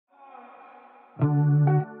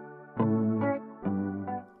Welcome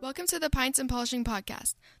to the Pints and Polishing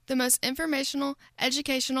Podcast, the most informational,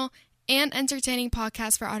 educational, and entertaining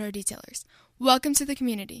podcast for auto detailers. Welcome to the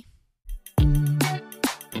community.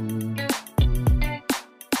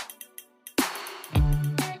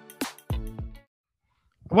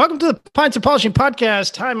 Welcome to the Pints and Polishing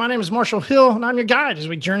Podcast. Hi, my name is Marshall Hill, and I'm your guide as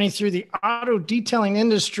we journey through the auto detailing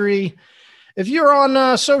industry. If you're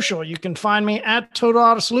on social, you can find me at Total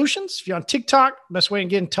Auto Solutions. If you're on TikTok, best way to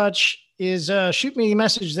get in touch is shoot me a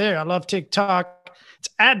message there. I love TikTok. It's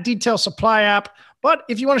at Detail Supply App. But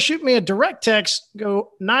if you want to shoot me a direct text,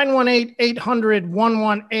 go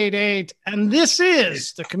 918-800-1188. And this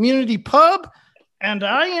is the Community Pub. And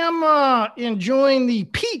I am enjoying the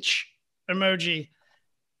peach emoji.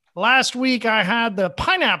 Last week, I had the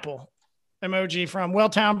pineapple emoji from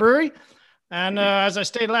Welltown Brewery. And as I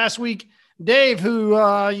stated last week, Dave, who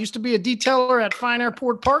used to be a detailer at Fine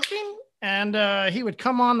Airport Parking, and he would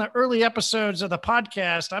come on the early episodes of the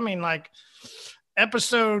podcast. I mean, like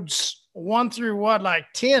episodes 1 through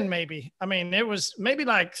 10 maybe. I mean, it was maybe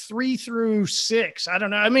like 3 through 6. I don't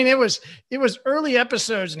know. I mean, it was early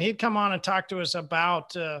episodes, and he'd come on and talk to us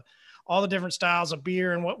about all the different styles of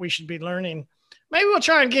beer and what we should be learning. Maybe we'll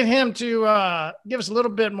try and get him to give us a little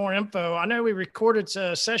bit more info. I know we recorded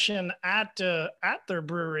a session at their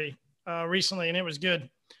brewery recently, and it was good.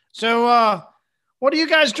 So, what are you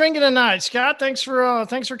guys drinking tonight? Scott, thanks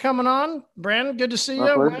for coming on. Brandon, good to see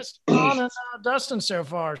you. Wes, Don, and Dustin so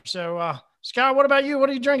far. So, Scott, what about you? What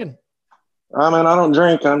are you drinking? I mean, I don't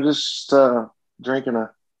drink. I'm just drinking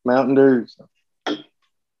a Mountain Dew. So.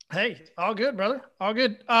 Hey, all good, brother. All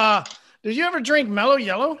good. Did you ever drink Mellow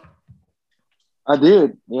Yellow? I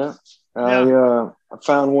did, yeah. I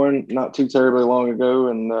found one not too terribly long ago,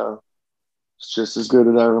 and it's just as good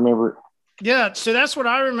as I remember it. Yeah, so that's what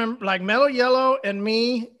I remember. Like Mellow Yellow and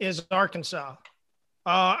me is Arkansas.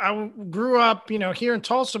 I grew up, here in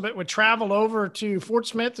Tulsa, but would travel over to Fort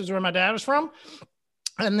Smith, is where my dad was from.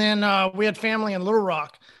 And then we had family in Little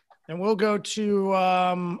Rock. And we'll go to,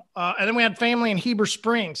 and then we had family in Heber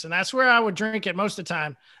Springs. And that's where I would drink it most of the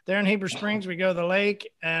time. There in Heber Springs, we go to the lake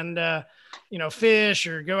and, fish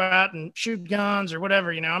or go out and shoot guns or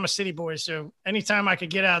whatever. I'm a city boy. So anytime I could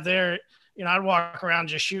get out there, I'd walk around and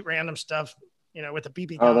just shoot random stuff, with a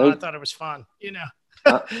BB gun. I thought it was fun,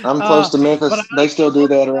 I'm close to Memphis. They still do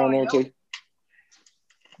that around there too.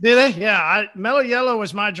 Do they? Yeah. Mellow Yellow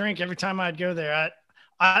was my drink every time I'd go there.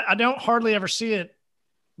 I don't hardly ever see it,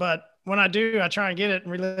 but when I do, I try and get it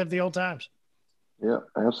and relive the old times. Yeah,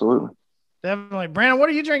 absolutely. Definitely. Brandon, what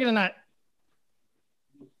are you drinking tonight?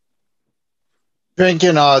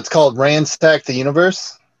 Drinking, it's called Ransack the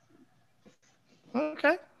Universe.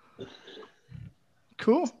 Okay.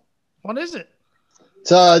 Cool. What is it? It's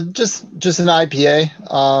just an IPA,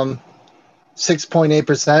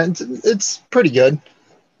 6.8%. It's pretty good.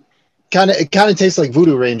 It kind of tastes like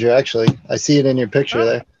Voodoo Ranger, actually. I see it in your picture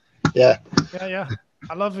there. Yeah. Yeah.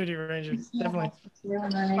 I love Voodoo Ranger. Definitely.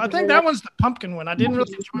 I think that one's the pumpkin one. I didn't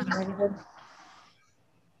really enjoy that.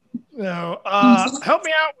 No. Help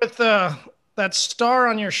me out with that star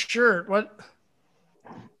on your shirt.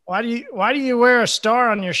 Why do you wear a star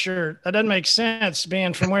on your shirt? That doesn't make sense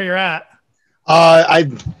being from where you're at.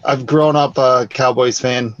 I've grown up a Cowboys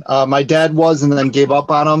fan. My dad was and then gave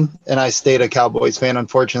up on him, and I stayed a Cowboys fan.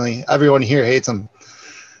 Unfortunately, everyone here hates him.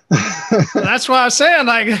 That's why I'm saying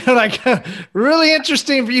like really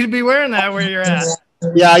interesting for you to be wearing that where you're at.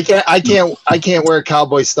 Yeah, I can't wear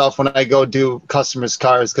Cowboy stuff when I go do customers'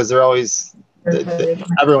 cars because they're always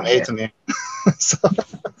everyone hates them here. So.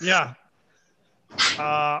 Yeah.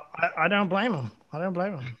 I don't blame them.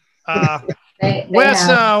 Wes,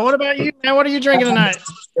 what about you, man? What are you drinking tonight?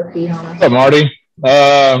 What's up, Marty?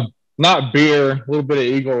 Not beer, a little bit of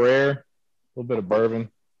Eagle Rare, a little bit of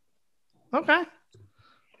bourbon. Okay.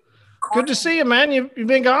 Good to see you, man. You've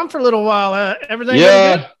been gone for a little while. Everything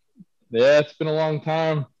good? Yeah, it's been a long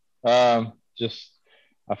time. I've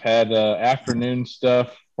had afternoon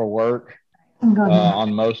stuff for work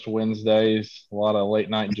on most Wednesdays, a lot of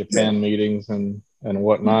late night Japan meetings and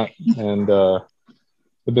whatnot. And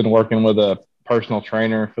I've been working with a personal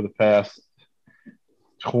trainer for the past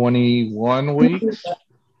 21 weeks.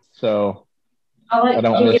 So I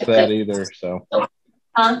don't miss that either. So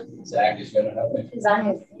Zach is going to help me.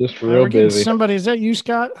 Just real busy. Somebody, is that you,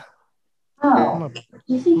 Scott? I'm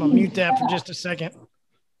gonna mute that for just a second.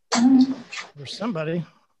 Or somebody.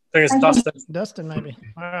 I think it's Dustin. Dustin, maybe.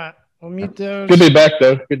 All right. We'll mute those. Good to be back,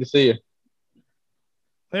 though. Good to see you.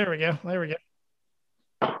 There we go.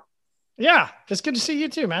 Yeah, it's good to see you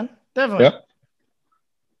too, man. Definitely. Yep.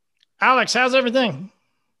 Alex, how's everything?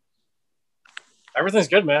 Everything's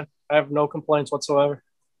good, man. I have no complaints whatsoever.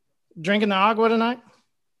 Drinking the agua tonight?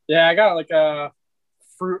 Yeah, I got like a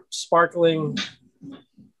fruit sparkling.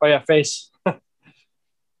 Oh yeah, face.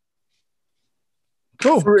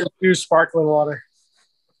 Cool. Fruit infused sparkling water.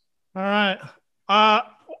 All right.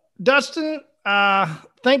 Dustin,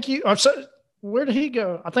 thank you. Oh, so where did he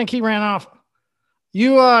go? I think he ran off.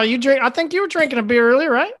 You drink. I think you were drinking a beer earlier,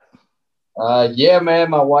 right? Yeah, man.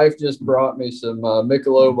 My wife just brought me some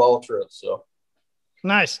Michelob Ultra. So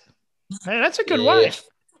nice. Hey, that's a good wife.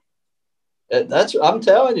 I'm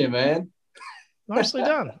telling you, man. Nicely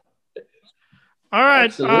done. All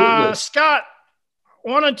right, Scott,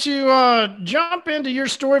 wanted to jump into your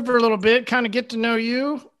story for a little bit, kind of get to know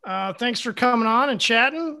you. Thanks for coming on and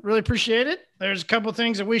chatting. Really appreciate it. There's a couple of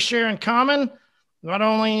things that we share in common. Not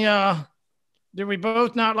only did we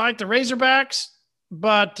both not like the Razorbacks,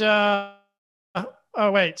 but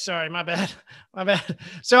oh, wait, sorry, my bad.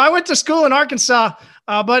 So I went to school in Arkansas,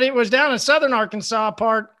 but it was down in southern Arkansas,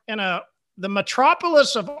 part in the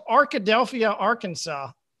metropolis of Arkadelphia,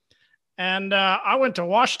 Arkansas. And I went to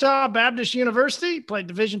Ouachita Baptist University, played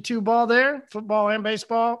Division II ball there, football and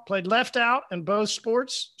baseball, played left out in both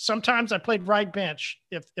sports. Sometimes I played right bench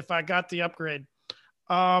if I got the upgrade.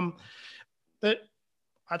 But I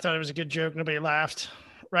thought it was a good joke. Nobody laughed.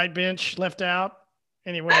 Right bench, left out.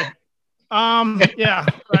 Anyway, yeah,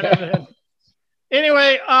 right over the head.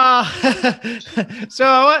 Anyway,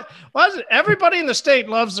 so what was it? Everybody in the state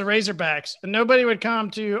loves the Razorbacks, and nobody would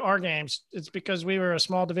come to our games. It's because we were a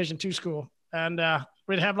small Division II school, and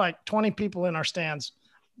we'd have like 20 people in our stands.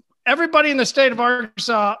 Everybody in the state of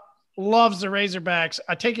Arkansas loves the Razorbacks.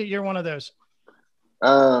 I take it you're one of those.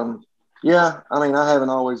 Yeah, I mean, I haven't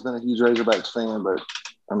always been a huge Razorbacks fan, but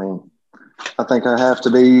I mean, I think I have to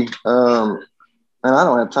be. And I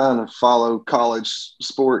don't have time to follow college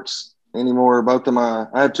sports anymore. I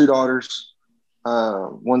have two daughters.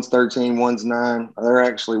 One's 13, one's 9. They're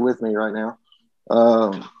actually with me right now.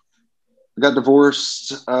 I got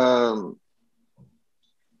divorced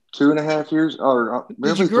 2.5 years.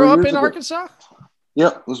 Did you grow up in Arkansas?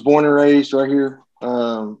 Yep, was born and raised right here.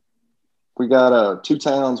 We got 2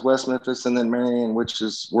 towns, West Memphis and then Marion, which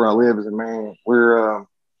is where I live, is in Marion. We're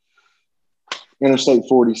Interstate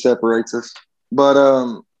 40 separates us. But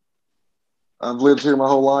I've lived here my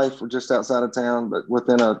whole life. We're just outside of town, but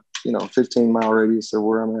within a 15-mile radius of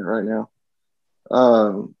where I'm at right now.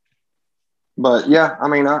 But yeah, I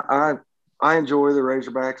mean, I enjoy the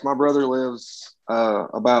Razorbacks. My brother lives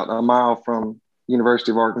about a mile from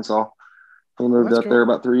University of Arkansas. He moved up there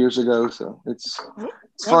about 3 years ago, so it's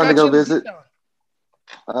fun to go visit.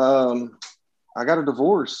 I got a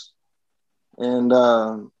divorce, and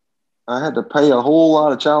I had to pay a whole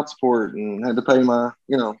lot of child support and had to pay my,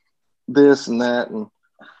 this and that. And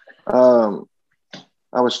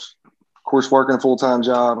I was, of course, working a full-time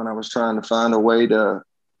job, and I was trying to find a way to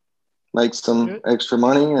make some extra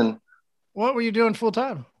money. And what were you doing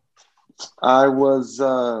full-time? I was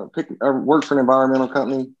I worked for an environmental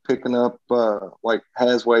company picking up like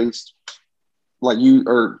haz waste, like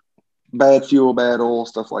bad fuel, bad oil,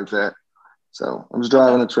 stuff like that. So I was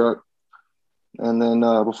driving a truck. And then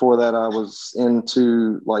before that, I was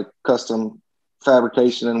into like custom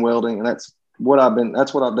fabrication and welding, and that's what I've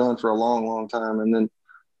done for a long, long time. And then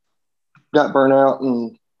got burnt out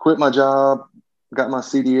and quit my job, got my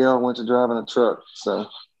CDL, went to driving a truck. So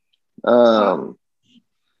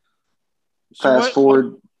fast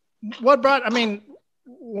forward. What brought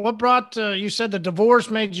you said the divorce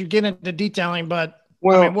made you get into detailing, but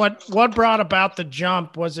well, I mean, what brought about the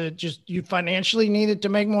jump? Was it just you financially needed to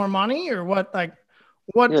make more money, or what? Like,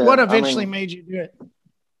 what eventually made you do it?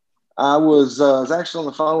 I was actually on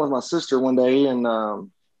the phone with my sister one day, and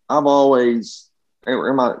I've always,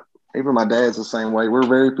 even my dad's the same way. We're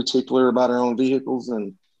very particular about our own vehicles,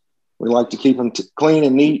 and we like to keep them clean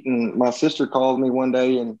and neat. And my sister called me one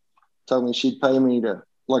day and told me she'd pay me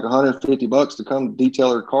like $150 to come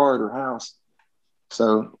detail her car at her house.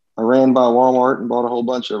 So I ran by Walmart and bought a whole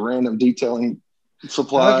bunch of random detailing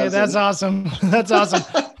supplies. Okay, that's awesome. That's awesome.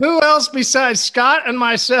 Who else besides Scott and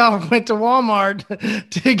myself went to Walmart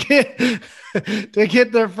to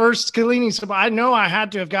get their first cleaning supply? I know I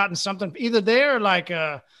had to have gotten something either there or like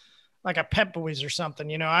a Pep Boys or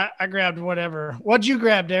something. I grabbed whatever. What'd you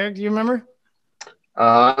grab, Derek? Do you remember?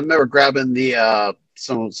 I remember grabbing the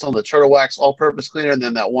some of the Turtle Wax all-purpose cleaner, and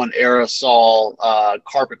then that one aerosol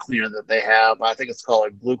carpet cleaner that they have. I think it's called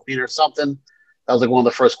like Blue Cleaner or something. That was like one of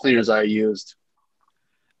the first cleaners I used.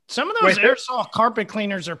 Some of those aerosol carpet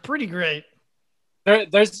cleaners are pretty great.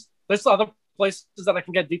 There's other places that I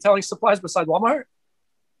can get detailing supplies besides Walmart.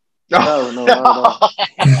 No, not at all.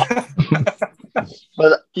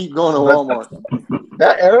 But keep going to Walmart.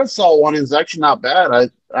 That aerosol one is actually not bad.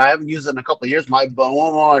 I haven't used it in a couple of years. One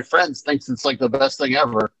of my friends thinks it's like the best thing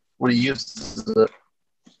ever when he uses it.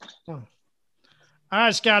 All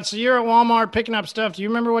right, Scott. So you're at Walmart picking up stuff. Do you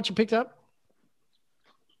remember what you picked up?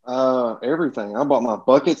 Everything. I bought my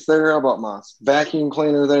buckets there. I bought my vacuum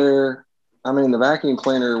cleaner there. I mean, the vacuum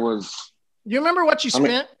cleaner was. You remember what you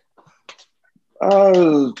spent?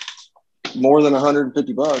 More than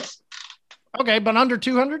 $150. Okay, but under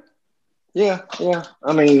 200? Yeah.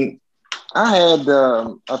 I mean, I had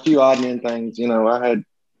a few odd-man things. You know, I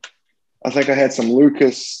think I had some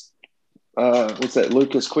Lucas. What's that?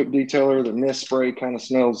 Lucas Quick Detailer. The mist spray kind of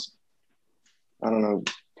smells. I don't know.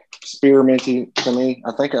 Spearminty to me.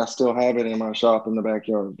 I think I still have it in my shop in the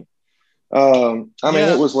backyard. I mean,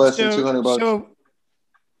 it was less than $200. So,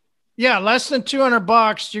 yeah, less than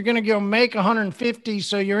 $200. You're going to go make 150.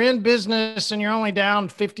 So you're in business and you're only down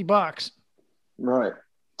 $50. Right.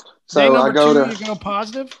 So day number two, you go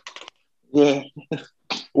positive. Yeah.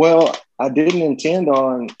 Well, I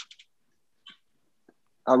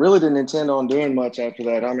really didn't intend on doing much after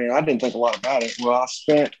that. I mean, I didn't think a lot about it. Well, I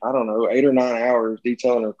spent, I don't know, 8 or 9 hours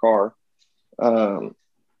detailing her car.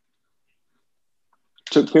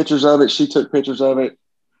 Took pictures of it. She took pictures of it,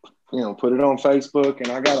 you know, put it on Facebook.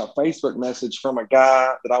 And I got a Facebook message from a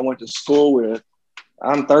guy that I went to school with.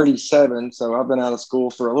 I'm 37, so I've been out of school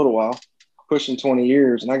for a little while, pushing 20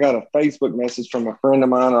 years. And I got a Facebook message from a friend of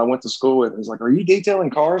mine that I went to school with. He's like, "Are you detailing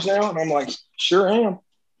cars now?" And I'm like, "Sure am."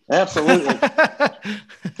 Absolutely.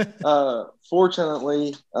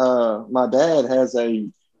 Fortunately, my dad has a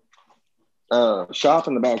shop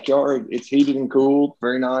in the backyard. It's heated and cooled,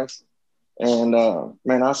 very nice. And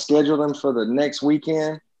man, I scheduled him for the next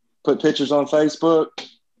weekend, put pictures on Facebook.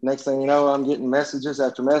 Next thing you know, I'm getting messages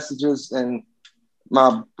after messages. And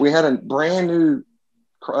we had a brand new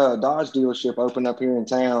Dodge dealership open up here in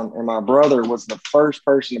town, and my brother was the first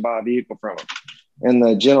person to buy a vehicle from him. And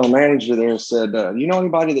the general manager there said, "You know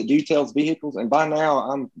anybody that details vehicles?" And by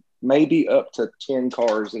now, I'm maybe up to 10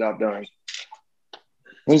 cars that I've done.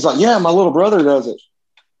 And he's like, "Yeah, my little brother does it."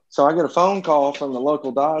 So I get a phone call from the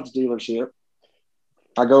local Dodge dealership.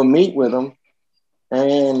 I go meet with them.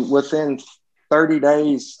 And within 30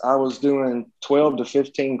 days, I was doing 12 to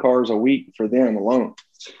 15 cars a week for them alone.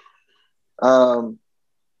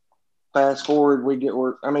 Fast forward, we get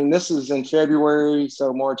work. I mean, this is in February,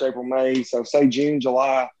 so March, April, May. So say June,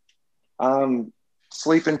 July, I'm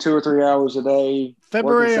sleeping 2 or 3 hours a day.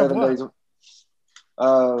 February working 7 of days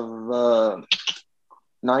of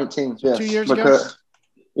 19. So yes, 2 years ago?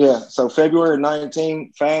 Yeah. So February of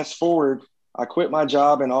 19, fast forward, I quit my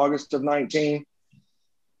job in August of 19.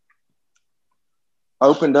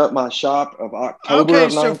 Opened up my shop of October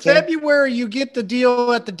of 19. Okay, so February, you get the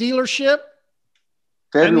deal at the dealership.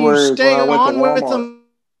 February and you stay is when I went on to with Walmart.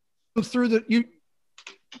 them through the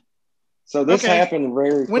So this happened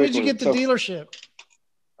very quickly. When did you get the dealership?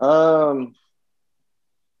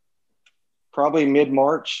 Probably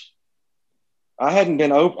mid-March. I hadn't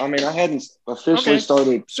been open. I mean, I hadn't officially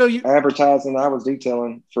started advertising. I was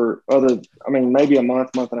detailing for maybe a month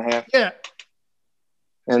and a half. Yeah.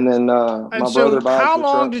 And then my brother buys how the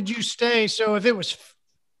long truck. did you stay? So if it was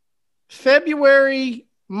February,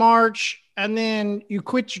 March, and then you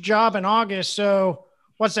quit your job in August. So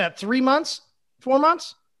what's that? 3 months? 4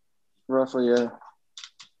 months? Roughly, yeah.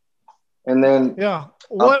 And then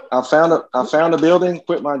what I found a building,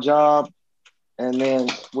 quit my job, and then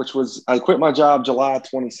I quit my job July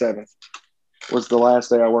 27th was the last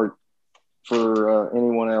day I worked for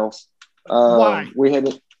anyone else. Why?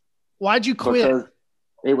 Why'd you quit? Because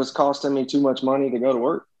it was costing me too much money to go to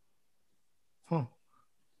work.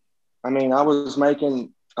 I mean, I was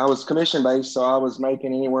commission based, so I was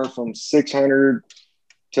making anywhere from $600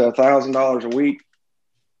 to $1,000 a week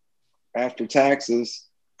after taxes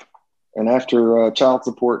and after child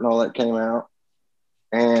support and all that came out.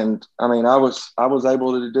 And I mean, I was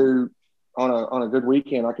able to do on a good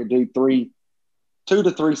weekend, I could do 2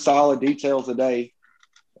 to 3 solid details a day,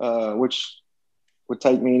 which would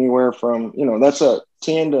take me anywhere from, that's a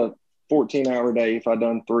 10 to 14 hour day if I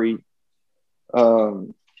done 3.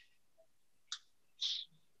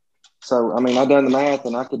 So, I mean, I done the math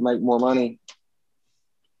and I could make more money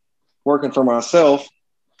working for myself.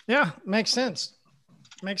 Yeah, makes sense.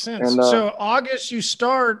 Makes sense. And, so August,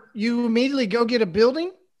 you immediately go get a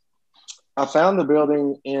building? I found the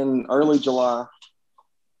building in early July.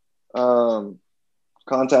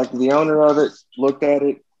 Contacted the owner of it, looked at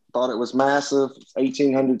it, thought it was massive,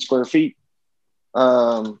 1,800 square feet.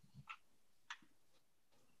 Signed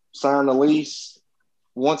the lease.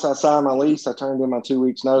 Once I signed my lease, I turned in my 2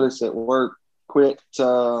 weeks notice at work, quit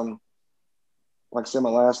like I said, my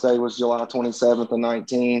last day was July 27th of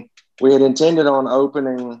 19. We had intended on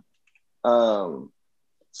opening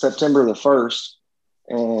September the 1st,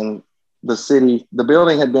 and the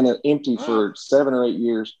building had been empty for 7 or 8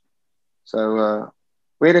 years. So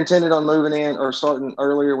we had intended on moving in or starting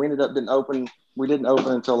earlier. We ended up didn't open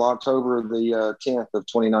until October the 10th of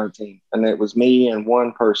 2019. And it was me and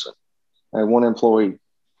one person and one employee.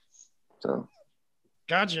 So.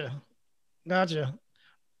 Gotcha.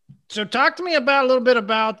 So talk to me a little bit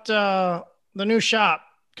about the new shop,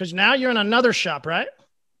 because now you're in another shop, right?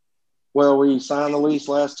 Well, we signed the lease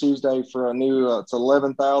last Tuesday for a new, it's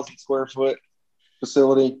 11,000 square foot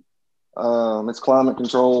facility. It's climate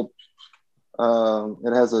controlled.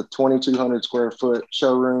 It has a 2,200 square foot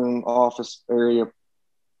showroom office area.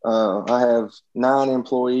 I have 9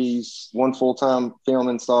 employees, 1 full-time film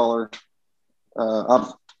installer.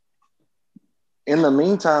 In the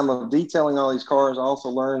meantime of detailing all these cars, I also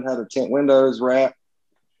learned how to tint windows, wrap,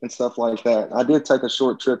 and stuff like that. I did take a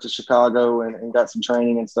short trip to Chicago and got some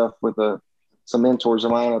training and stuff with some mentors of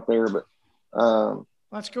mine up there. But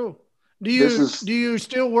that's cool. Do you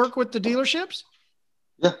still work with the dealerships?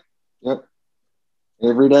 Yeah. Yep.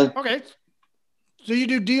 Every day. Okay. So you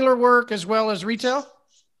do dealer work as well as retail?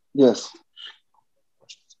 Yes.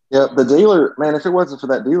 Yep. The dealer, man, if it wasn't for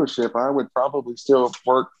that dealership, I would probably still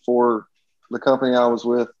work for the company I was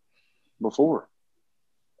with before.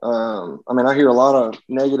 I mean, I hear a lot of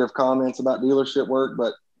negative comments about dealership work,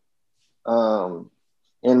 but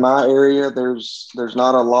in my area, there's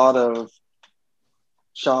not a lot of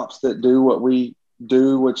shops that do what we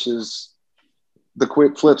do, which is the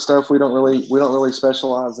quick flip stuff. We don't really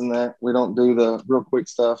specialize in that. We don't do the real quick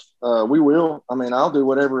stuff. We will. I mean, I'll do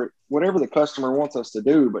whatever the customer wants us to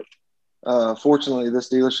do, but fortunately, this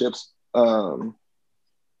dealership's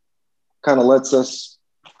kind of lets us,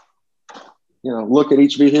 look at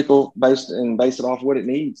each vehicle base it off what it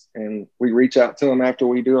needs, and we reach out to them after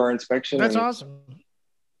we do our inspection. That's awesome.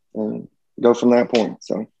 And go from that point.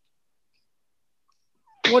 So,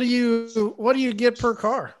 what do you get per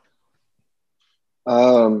car?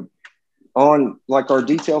 On like our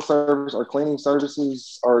detail service, our cleaning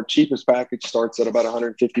services, our cheapest package starts at about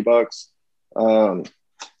 $150. Of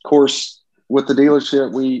course, with the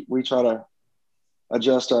dealership, we try to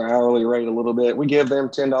adjust our hourly rate a little bit. We give them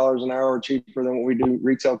 $10 an hour cheaper than what we do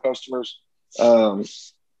retail customers.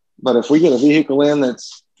 But if we get a vehicle in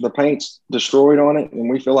that's the paint's destroyed on it and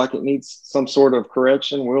we feel like it needs some sort of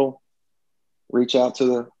correction, we'll reach out to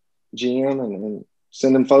the GM and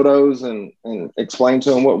send them photos and explain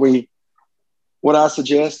to them what I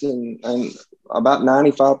suggest. And about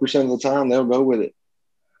 95% of the time they'll go with it.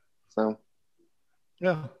 So.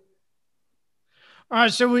 Yeah. All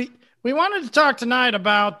right. So we wanted to talk tonight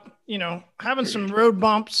about, having some road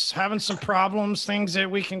bumps, having some problems, things that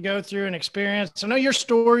we can go through and experience. I know your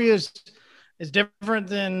story is different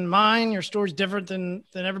than mine. Your story is different than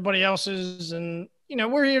everybody else's. And,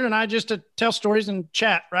 we're here tonight just to tell stories and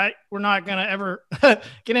chat, right? We're not going to ever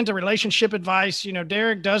get into relationship advice.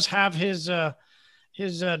 Derek does have his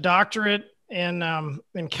doctorate in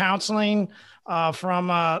counseling from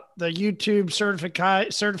the YouTube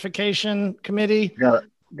certification committee.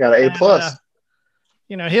 Got an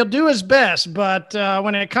A+. He'll do his best, but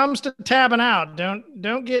when it comes to tabbing out,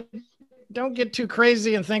 don't get too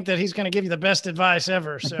crazy and think that he's going to give you the best advice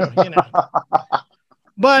ever. So,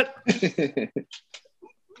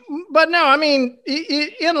 but no, I mean,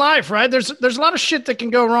 in life, right? There's a lot of shit that can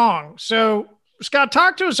go wrong. So, Scott,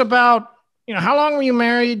 talk to us about, how long were you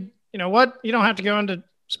married? What, you don't have to go into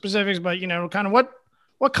specifics, but kind of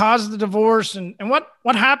what caused the divorce and what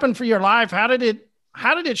happened for your life? How did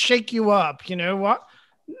it shake you up?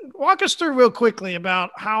 Walk us through real quickly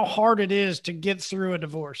about how hard it is to get through a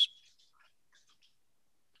divorce.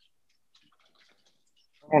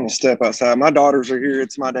 I want to step outside. My daughters are here.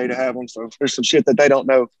 It's my day to have them. So there's some shit that they don't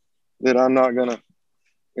know that I'm not going to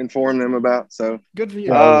inform them about. So good for you.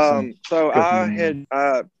 So I had,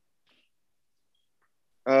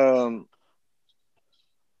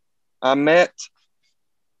 I met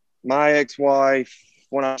my ex-wife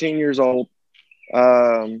when I was 10 years old.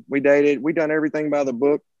 We dated, we done everything by the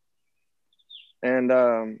book. And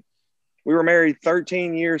we were married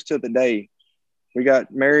 13 years to the day. We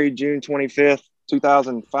got married June 25th,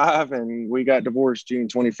 2005, and we got divorced June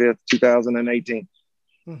 25th, 2018.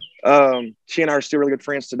 She and I are still really good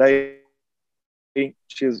friends today. I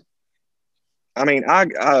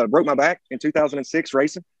broke my back in 2006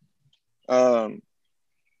 racing.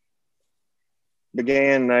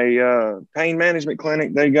 Began a pain management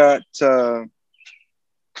clinic. They got, the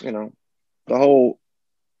whole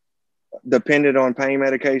depended on pain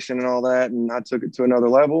medication and all that. And I took it to another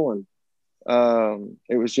level. And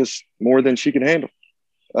It was just more than she could handle.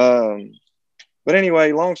 But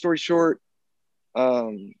anyway, long story short,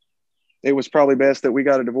 it was probably best that we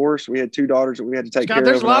got a divorce. We had 2 daughters that we had to take care of.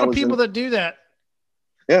 There's a lot of people that do that.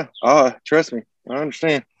 Yeah. Trust me. I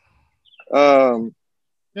understand.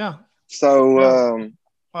 Yeah. So,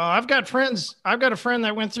 I've got friends. I've got a friend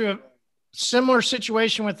that went through a similar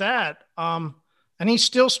situation with that. And he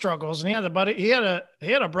still struggles. And he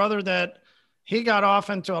had a brother that he got off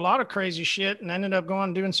into a lot of crazy shit and ended up going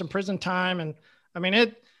and doing some prison time. And I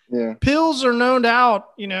mean, pills are no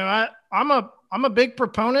doubt, you know, I'm a big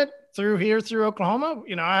proponent through Oklahoma.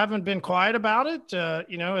 You know, I haven't been quiet about it.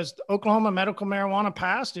 You know, as the Oklahoma medical marijuana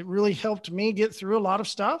passed, it really helped me get through a lot of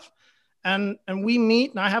stuff. And we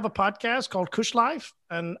meet, and I have a podcast called Kush Life,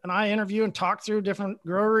 and I interview and talk through different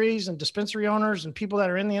groweries and dispensary owners and people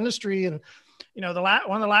that are in the industry. And, you know,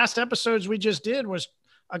 one of the last episodes we just did was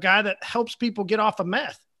a guy that helps people get off of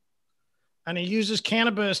meth, and he uses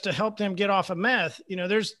cannabis to help them get off of meth. You know,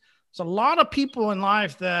 there's a lot of people in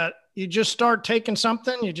life that you just start taking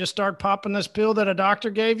something, you just start popping this pill that a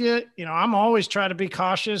doctor gave you. You know, I'm always trying to be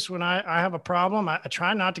cautious when I have a problem. I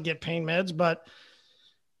try not to get pain meds, but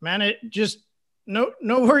man, it just no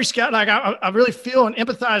worries, Scott. Like I really feel and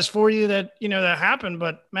empathize for you that, you know, that happened,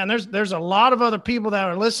 but man, there's a lot of other people that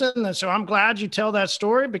are listening. And so I'm glad you tell that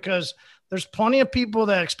story, because there's plenty of people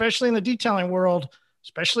that, especially in the detailing world,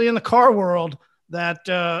 especially in the car world, that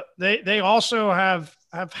they also have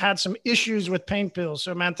had some issues with pain pills.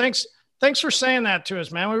 So man, thanks for saying that to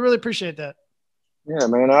us, man. We really appreciate that. Yeah,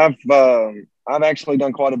 man. I've actually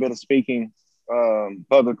done quite a bit of speaking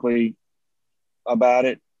publicly about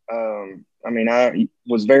it. I mean, I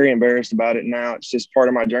was very embarrassed about it. Now it's just part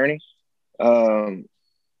of my journey.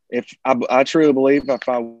 If I truly believe if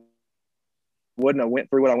I wouldn't have went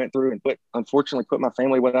through what I went through and unfortunately put my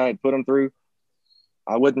family what I had put them through,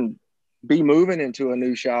 I wouldn't be moving into a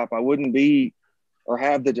new shop. I wouldn't be or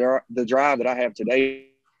have the drive that I have today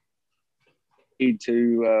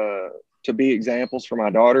to be examples for my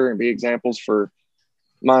daughter and be examples for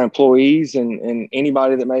my employees and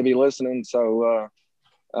anybody that may be listening. So,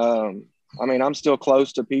 I mean, I'm still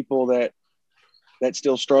close to people that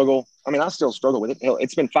still struggle. I mean, I still struggle with it. Hell,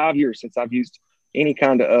 it's been 5 years since I've used any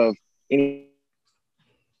kind of anything.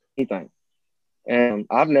 And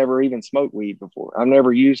I've never even smoked weed before. I've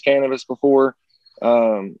never used cannabis before.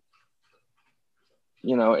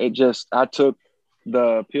 You know, I took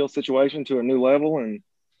the pill situation to a new level and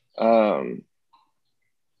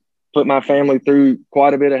put my family through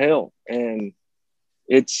quite a bit of hell. And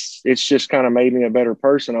it's just kind of made me a better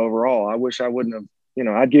person overall. I wish I wouldn't have, you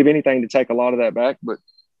know, I'd give anything to take a lot of that back, but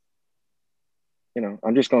you know,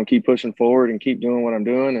 I'm just going to keep pushing forward and keep doing what I'm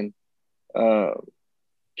doing and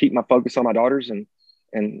keep my focus on my daughters and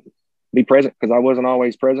be present, because I wasn't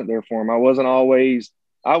always present there for them. I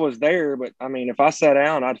was there, but I mean, if I sat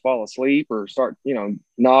down, I'd fall asleep or start, you know,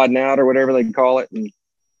 nodding out or whatever they call it. And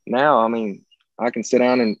now, I mean, I can sit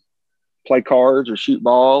down and play cards or shoot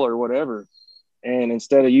ball or whatever. And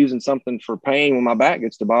instead of using something for pain when my back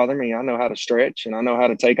gets to bother me, I know how to stretch and I know how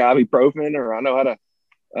to take ibuprofen, or I know how to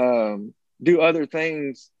do other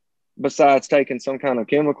things besides taking some kind of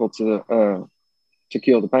chemical to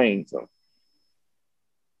kill the pain. So.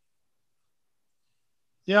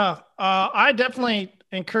 Yeah, I definitely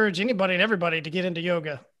encourage anybody and everybody to get into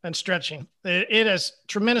yoga and stretching. It has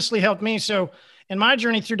tremendously helped me. So in my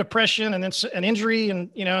journey through depression and then an injury and,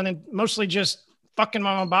 you know, and then mostly just fucking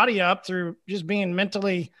my own body up through just being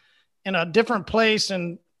mentally in a different place,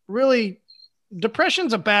 and really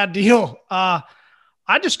depression's a bad deal. I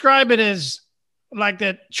describe it as like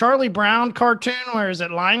that Charlie Brown cartoon, where is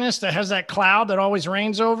it Linus that has that cloud that always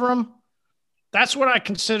rains over him? That's what I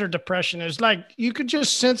consider depression is. Like you could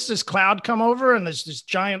just sense this cloud come over and there's this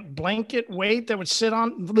giant blanket weight that would sit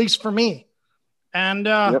on, at least for me. And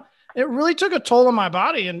It really took a toll on my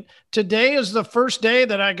body. And today is the first day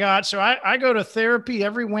that I got, so I go to therapy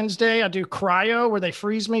every Wednesday. I do cryo where they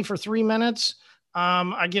freeze me for 3 minutes.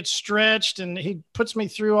 I get stretched and he puts me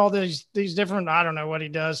through all these different, I don't know what he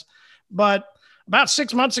does, but about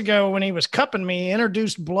 6 months ago when he was cupping me, he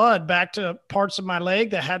introduced blood back to parts of my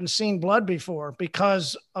leg that hadn't seen blood before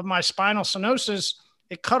because of my spinal stenosis.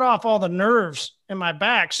 It cut off all the nerves in my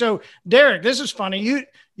back. So Derek, this is funny.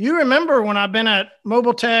 You remember when I've been at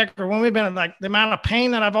Mobile Tech, or when we've been at like the amount of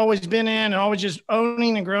pain that I've always been in and always just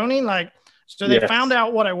owning and groaning, like, so they found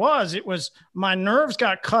out what it was my nerves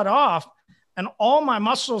got cut off and all my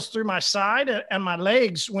muscles through my side and my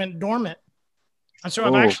legs went dormant. And so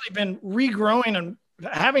I've actually been regrowing and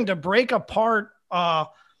having to break apart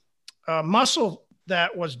muscle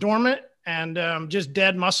that was dormant and just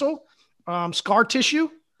dead muscle, scar tissue.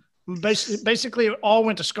 basically it all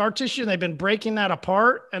went to scar tissue, and they've been breaking that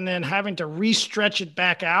apart and then having to re-stretch it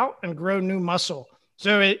back out and grow new muscle.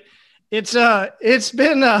 So it's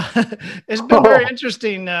been very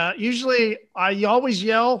interesting. Usually I always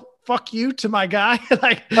yell "fuck you" to my guy,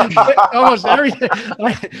 like almost everything.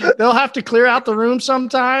 Like, they'll have to clear out the room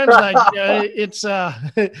sometimes. Like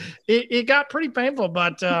it got pretty painful,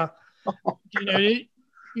 but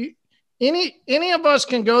any of us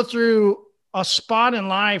can go through a spot in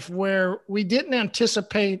life where we didn't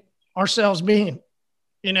anticipate ourselves being.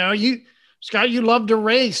 Scott, you love to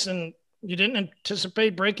race and you didn't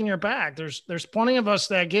anticipate breaking your back. There's plenty of us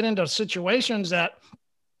that get into situations that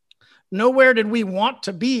nowhere did we want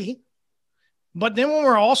to be. But then when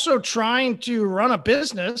we're also trying to run a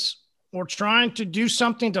business or trying to do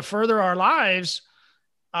something to further our lives,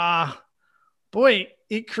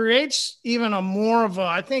 it creates even a more of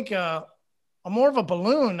a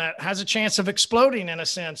balloon that has a chance of exploding, in a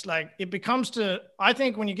sense. Like, it becomes I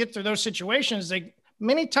think when you get through those situations, they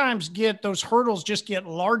many times those hurdles just get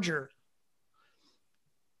larger.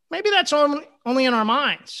 Maybe that's only in our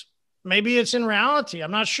minds. Maybe it's in reality.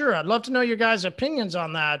 I'm not sure. I'd love to know your guys' opinions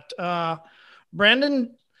on that.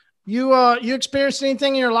 Brandon, you experienced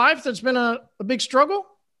anything in your life that's been a big struggle?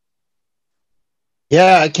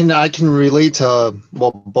 Yeah, I can relate to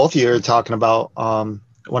both of you are talking about.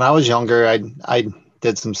 When I was younger, I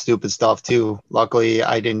did some stupid stuff too. Luckily,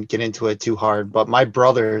 I didn't get into it too hard, but my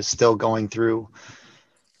brother is still going through.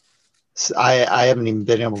 I haven't even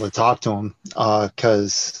been able to talk to him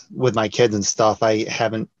because with my kids and stuff, I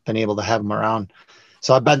haven't been able to have him around.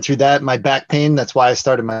 So I've been through that. My back pain, that's why I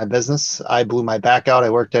started my business. I blew my back out. I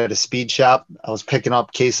worked at a speed shop. I was picking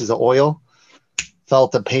up cases of oil,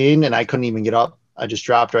 felt the pain, and I couldn't even get up. I just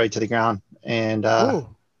dropped right to the ground. And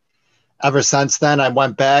ever since then, I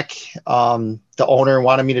went back. The owner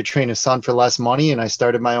wanted me to train his son for less money, and I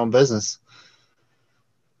started my own business.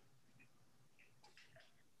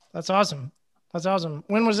 That's awesome.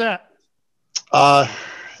 When was that? A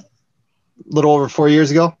little over 4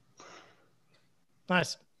 years ago.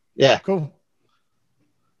 Nice. Yeah. Cool.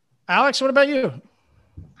 Alex, what about you?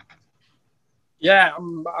 Yeah,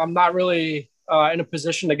 I'm not really in a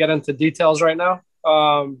position to get into details right now.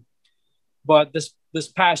 But this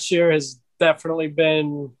past year has definitely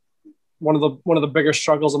been one of the bigger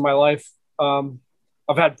struggles of my life.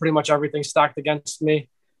 I've had pretty much everything stacked against me,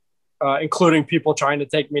 including people trying to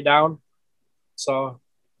take me down. So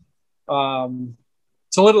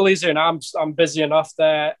it's a little easier now. I'm busy enough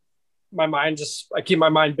that I keep my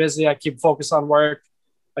mind busy. I keep focused on work.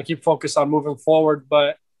 I keep focused on moving forward.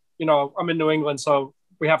 But, I'm in New England, so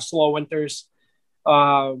we have slow winters.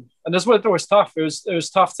 And this winter was tough. It was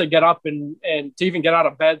tough to get up and to even get out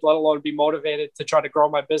of bed, let alone be motivated to try to grow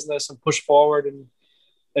my business and push forward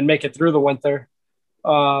and make it through the winter.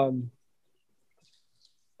 But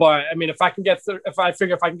I mean, if I can get through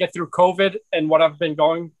COVID and what I've been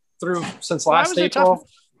going through since last April,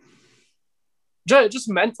 just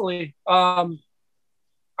mentally,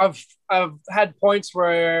 I've had points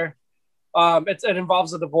where it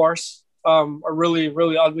involves a divorce, a really,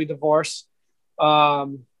 really ugly divorce.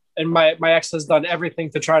 And my ex has done everything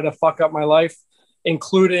to try to fuck up my life,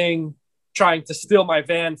 including trying to steal my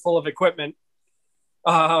van full of equipment.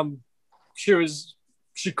 She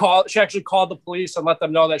actually called the police and let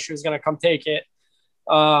them know that she was going to come take it.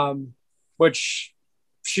 Which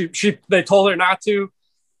they told her not to.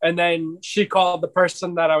 And then she called the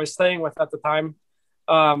person that I was staying with at the time.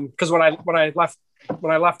 Cause when I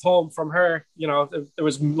left home from her, it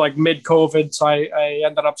was like mid-COVID. So I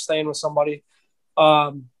ended up staying with somebody.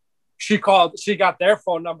 She got their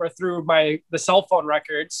phone number through the cell phone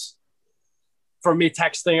records for me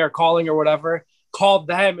texting or calling or whatever, called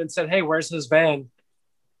them and said, "Hey, where's his van?"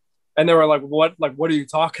 And they were like, "What? Like, what are you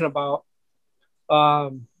talking about?"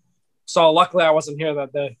 So luckily I wasn't here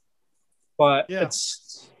that day, but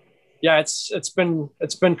it's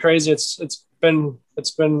been crazy. It's been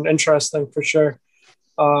interesting for sure.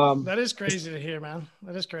 That is crazy to hear, man.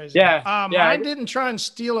 That is crazy. Yeah. I didn't try and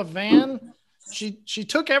steal a van. She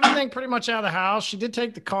took everything pretty much out of the house. She did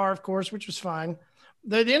take the car, of course, which was fine.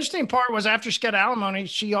 The interesting part was after she got alimony,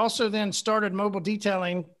 she also then started mobile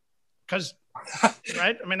detailing because,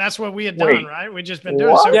 right? I mean, that's what we had done, right? We just been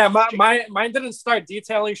doing. So yeah, mine didn't start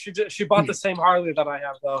detailing. She bought the same Harley that I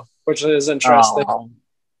have though, which is interesting.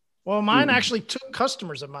 Well, mine actually took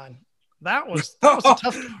customers of mine. That was a tough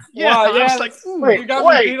part. Yeah, wow, I was like, you got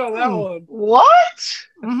me beat on that one. What?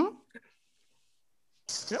 Mm-hmm.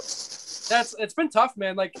 Yep. It's been tough,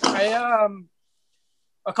 man. Like a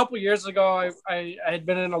couple of years ago, I had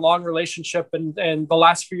been in a long relationship, and the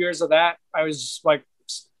last few years of that, I was like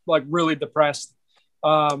really depressed.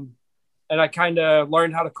 I kind of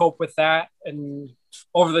learned how to cope with that. And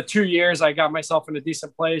over the 2 years, I got myself in a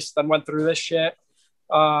decent place, then went through this shit.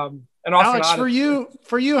 And Alex, for you,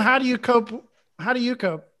 how do you cope?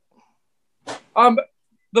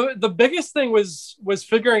 The biggest thing was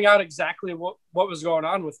figuring out exactly what was going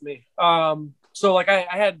on with me. So like I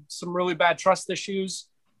had some really bad trust issues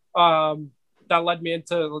that led me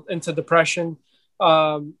into depression.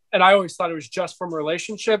 And I always thought it was just from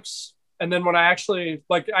relationships. And then when I actually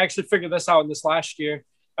figured this out in this last year,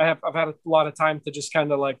 I've had a lot of time to just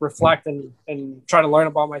kind of like reflect and try to learn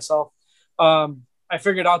about myself. I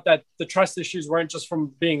figured out that the trust issues weren't just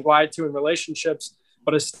from being lied to in relationships,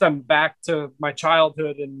 but it stemmed back to my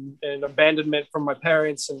childhood and abandonment from my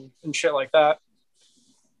parents and shit like that.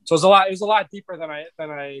 So it was a lot deeper than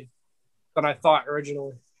I thought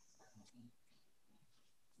originally.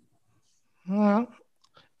 Anybody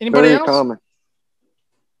Very else? common.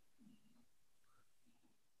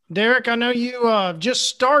 Derek, I know you just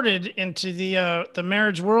started into the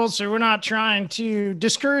marriage world, so we're not trying to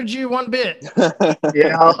discourage you one bit.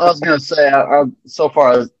 Yeah, I was gonna say, so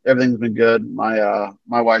far everything's been good. My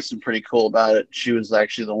wife's been pretty cool about it. She was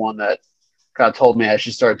actually the one that kind of told me I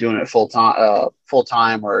should start doing it full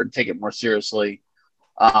time or take it more seriously.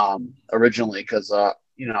 Originally, because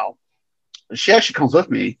she actually comes with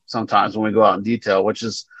me sometimes when we go out in detail, which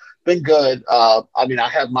has been good. I mean, I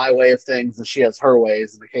have my way of things and she has her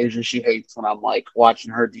ways, and occasionally she hates when I'm like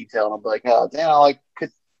watching her detail and I'm like, oh damn,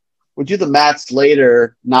 we'll do the mats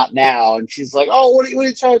later, not now. And she's like, oh, what are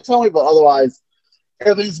you trying to tell me? But otherwise,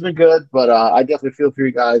 everything's been good. But I definitely feel for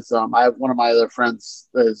you guys. I have one of my other friends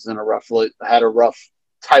that is had a rough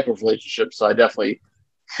type of relationship, so I definitely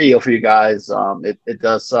feel for you guys. It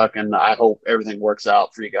does suck, and I hope everything works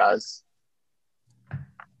out for you guys.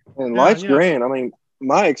 And life's grand. I mean,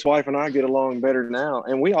 my ex-wife and I get along better now,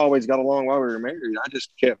 and we always got along while we were married. I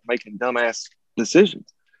just kept making dumbass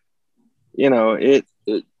decisions.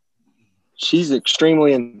 She's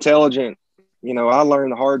extremely intelligent. I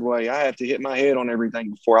learned the hard way. I have to hit my head on everything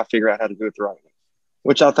before I figure out how to do it the right way,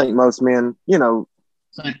 which I think most men,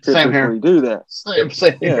 typically do that. Same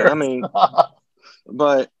here. Yeah, I mean,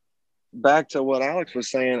 but back to what Alex was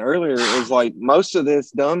saying earlier is like most of this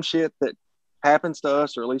dumb shit that happens to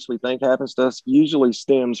us, or at least we think happens to us, usually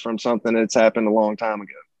stems from something that's happened a long time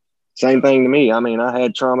ago. Same thing to me. I mean, I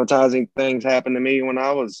had traumatizing things happen to me when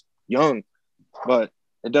I was young, but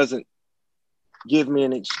it doesn't give me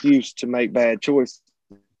an excuse to make bad choices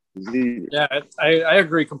either. Yeah, I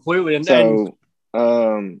agree completely. And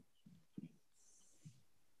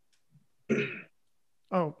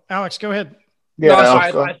oh, Alex, go ahead. Yeah,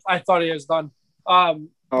 no, I thought he was done.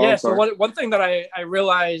 So one thing that I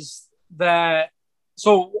realized that,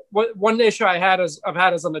 so one issue I've had as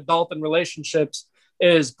an adult in relationships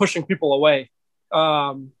is pushing people away.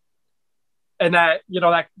 And that,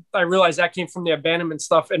 that I realized that came from the abandonment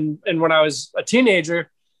stuff. And when I was a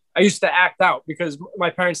teenager, I used to act out because my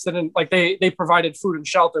parents didn't they provided food and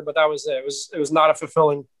shelter, but that was it. It was not a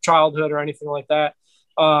fulfilling childhood or anything like that.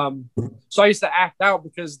 So I used to act out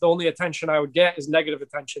because the only attention I would get is negative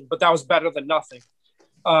attention, but that was better than nothing.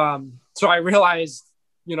 So I realized,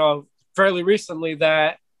 fairly recently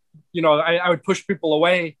that, I would push people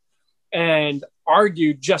away and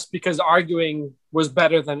argue just because arguing was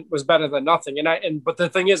better than nothing. But the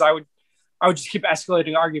thing is, I would just keep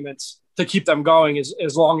escalating arguments to keep them going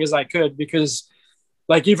as long as I could, because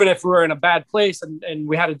even if we were in a bad place and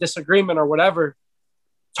we had a disagreement or whatever,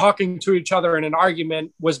 talking to each other in an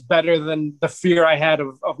argument was better than the fear I had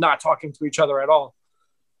of not talking to each other at all.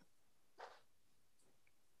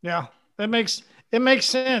 Yeah, it makes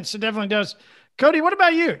sense. It definitely does. Cody, what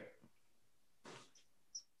about you?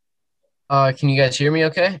 Can you guys hear me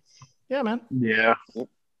okay? Yeah, man. Yeah.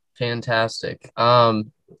 Fantastic. I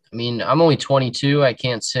mean, I'm only 22. I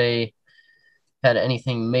can't say had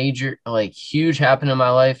anything major, huge happen in my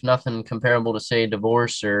life. Nothing comparable to, say,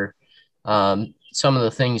 divorce or some of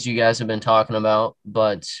the things you guys have been talking about.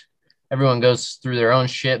 But everyone goes through their own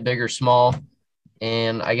shit, big or small.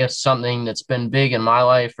 And I guess something that's been big in my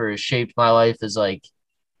life or has shaped my life is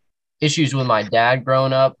issues with my dad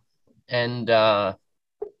growing up, and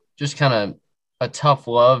just kind of a tough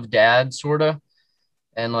love dad, sort of.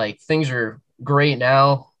 And things are great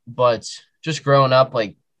now, but just growing up,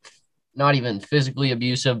 not even physically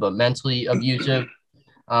abusive, but mentally abusive,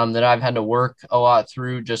 that I've had to work a lot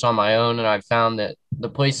through just on my own. And I've found that the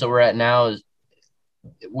place that we're at now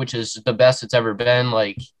which is the best it's ever been,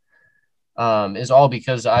 is all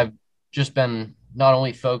because I've just been not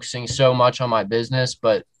only focusing so much on my business,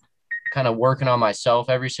 but kind of working on myself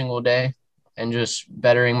every single day and just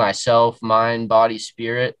bettering myself, mind, body,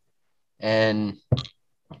 spirit. And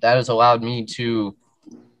that has allowed me to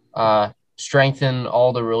strengthen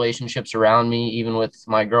all the relationships around me, even with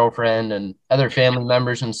my girlfriend and other family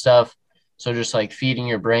members and stuff. So just like feeding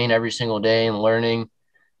your brain every single day and learning.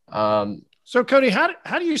 So Cody,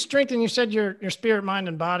 how do you strengthen? You said your spirit, mind,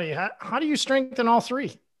 and body. How do you strengthen all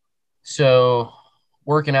three? So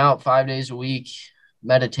working out 5 days a week,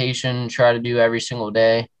 meditation, try to do every single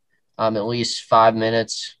day, at least 5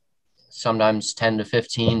 minutes, sometimes 10 to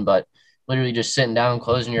 15, but literally just sitting down,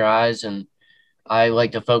 closing your eyes. And I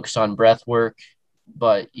like to focus on breath work,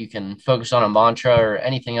 but you can focus on a mantra or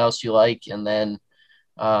anything else you like. And then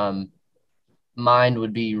mind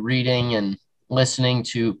would be reading and listening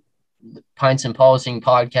to Pints and Policing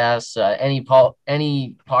podcasts, any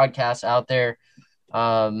podcasts out there.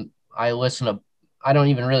 I don't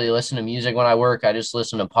even really listen to music when I work. I just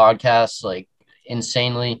listen to podcasts like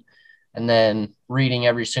insanely, and then reading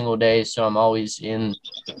every single day. So I'm always in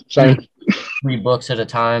three books at a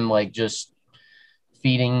time, like just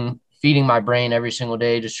feeding my brain every single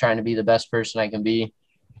day, just trying to be the best person I can be.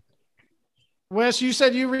 Wes, you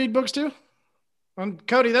said you read books too?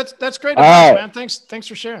 Cody, that's great advice, man. Thanks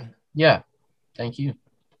for sharing. Yeah. Thank you.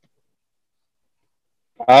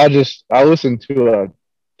 I listen to a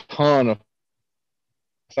ton of.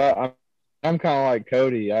 I'm kind of like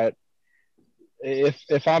Cody.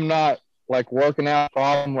 If I'm not like working out a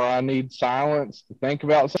problem where I need silence to think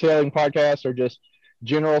about selling podcasts or just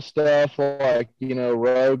general stuff like,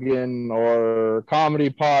 Rogan or comedy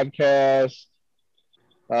podcasts,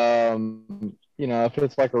 if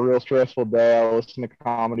it's like a real stressful day, I'll listen to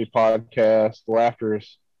comedy podcasts. Laughter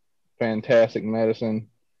is fantastic medicine.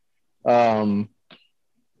 There's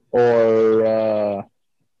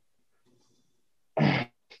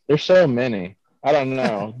so many. I don't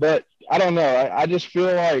know. But I don't know. I just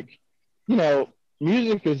feel like,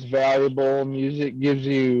 music is valuable. Music gives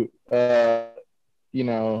you, good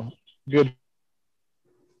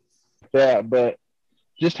that. But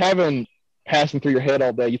just passing through your head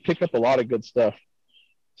all day, you pick up a lot of good stuff.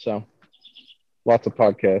 So lots of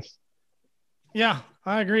podcasts. Yeah,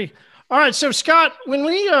 I agree. All right. So Scott, when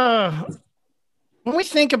we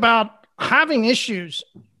think about having issues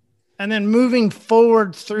and then moving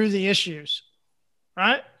forward through the issues,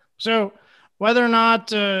 right? So whether or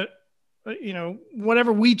not,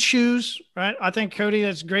 whatever we choose, right? I think Cody,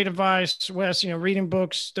 that's great advice. Wes, reading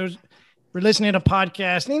books, we're listening to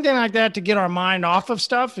podcasts, anything like that to get our mind off of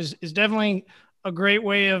stuff is definitely a great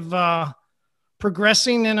way of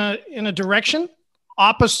progressing in a direction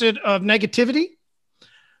opposite of negativity.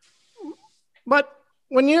 But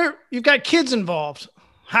when you've got kids involved,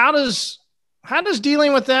 how does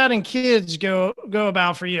dealing with that and kids go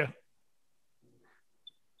about for you?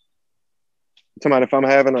 Talking about if I'm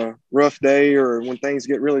having a rough day or when things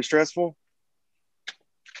get really stressful.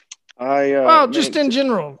 Just in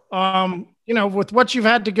general, with what you've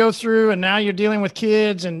had to go through, and now you're dealing with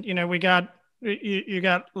kids, and you got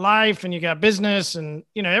life, and you got business, and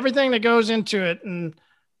everything that goes into it. And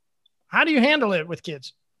how do you handle it with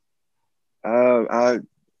kids? I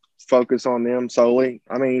focus on them solely.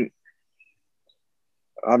 I mean,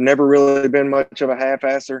 I've never really been much of a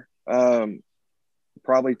half-asser,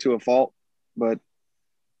 probably to a fault, but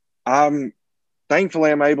thankfully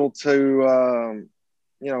I'm able to,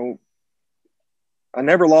 I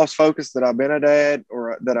never lost focus that I've been a dad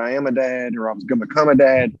or that I am a dad or I was going to become a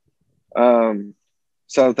dad.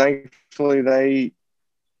 So thankfully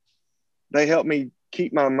they help me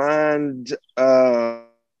keep my mind,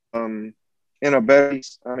 in a better,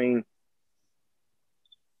 I mean,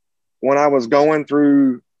 when I was going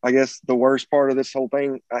through, I guess, the worst part of this whole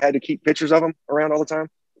thing, I had to keep pictures of them around all the time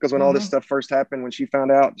because when all this stuff first happened, when she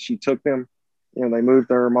found out, she took them, they moved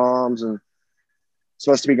to her mom's and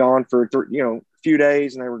supposed to be gone for, a few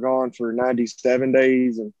days, and they were gone for 97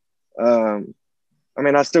 days. And, I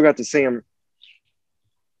still got to see them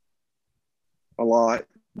a lot,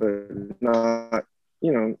 but not,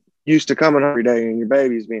 used to coming every day and your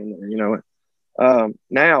baby's being there,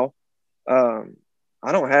 now, I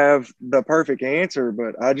don't have the perfect answer,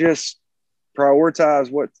 but I just prioritize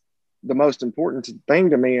what's the most important thing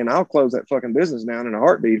to me, and I'll close that fucking business down in a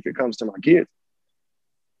heartbeat if it comes to my kids.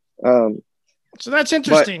 So that's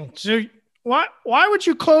interesting. So why would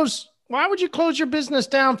you close your business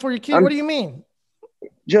down for your kid? What do you mean?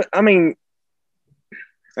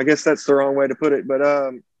 I guess that's the wrong way to put it, but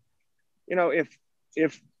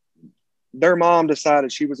if their mom decided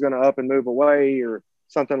she was going to up and move away or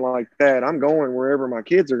something like that, I'm going wherever my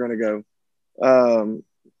kids are going to go.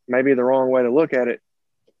 Maybe the wrong way to look at it.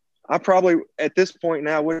 I probably at this point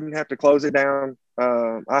now wouldn't have to close it down.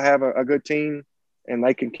 I have a good team, and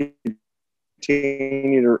they can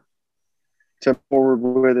continue to forward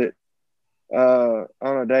with it on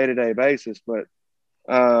a day-to-day basis. But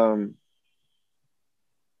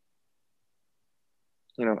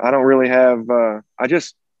you know, I don't really have I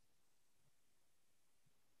guess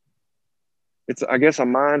a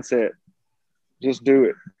mindset. Just do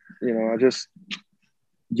it. You know, I just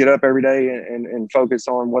get up every day and focus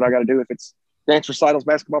on what I got to do. If it's dance recitals,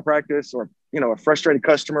 basketball practice, or, you know, a frustrated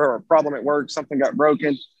customer or a problem at work, something got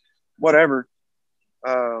broken, whatever,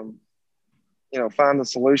 you know, find the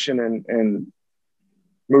solution and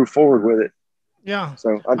move forward with it. Yeah.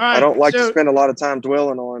 So I don't like to spend a lot of time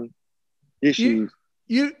dwelling on issues.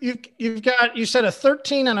 You've got, you said a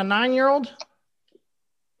 13 and a 9-year-old?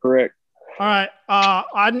 Correct. All right.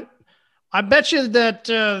 I bet you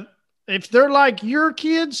that if they're like your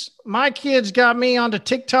kids, my kids got me onto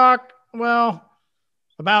TikTok, well,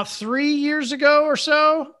 about 3 years ago or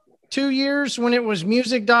so, 2 years, when it was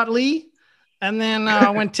music.ly. And then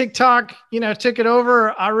when TikTok, you know, took it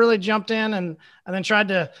over, I really jumped in and then tried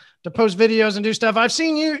to post videos and do stuff. I've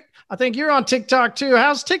seen you. I think you're on TikTok too.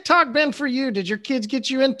 How's TikTok been for you? Did your kids get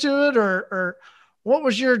you into it, or what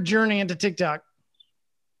was your journey into TikTok?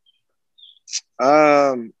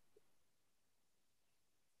 I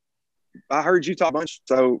heard you talk a bunch,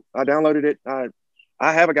 so I downloaded it.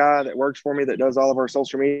 I have a guy that works for me that does all of our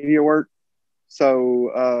social media work.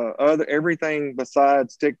 So everything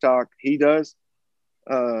besides TikTok, he does.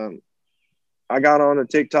 I got on a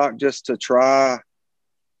TikTok just to try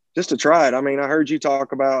it. I mean, I heard you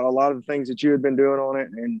talk about a lot of the things that you had been doing on it,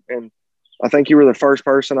 and I think you were the first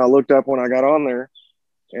person I looked up when I got on there,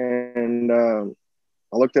 and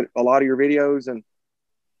I looked at a lot of your videos, and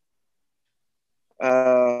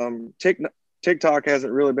TikTok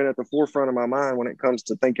hasn't really been at the forefront of my mind when it comes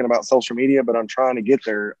to thinking about social media, but I'm trying to get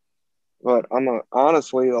there. But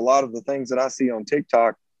honestly, a lot of the things that I see on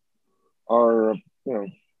TikTok are, you know,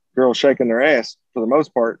 girls shaking their ass for the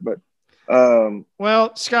most part. But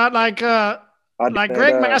well, Scott, like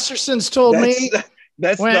Greg Masterson's told me,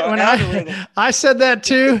 that's when I said that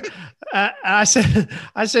too. I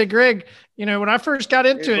said, Greg, you know, when I first got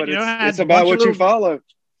into it, you know, it's about what you follow.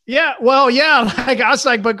 Yeah. Well, yeah. Like I was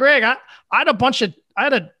like, but Greg, I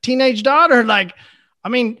had a teenage daughter. Like, I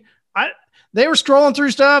mean, they were scrolling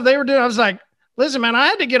through stuff. I was like, listen, man, I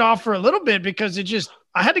had to get off for a little bit because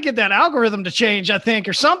I had to get that algorithm to change, I think,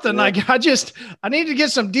 or something. Yeah. Like I need to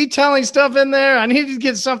get some detailing stuff in there. I needed to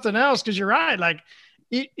get something else. Cause you're right. Like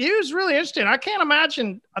it was really interesting. I can't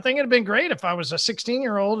imagine. I think it'd have been great if I was a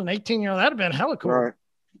 16-year-old and 18-year-old. That'd have been hella cool. Right.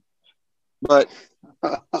 But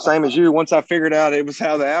same as you, once I figured out it was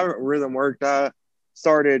how the algorithm worked, I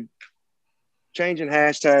started changing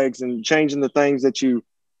hashtags and changing the things that you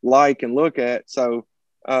like and look at. So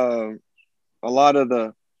a lot of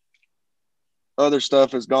the other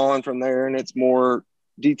stuff is gone from there, and it's more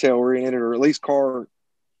detail oriented, or at least car,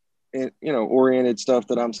 you know, oriented stuff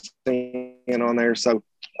that I'm seeing on there. So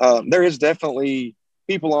there is definitely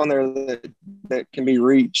people on there that can be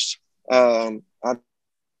reached. I'm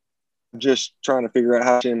just trying to figure out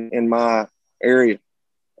how to in my area,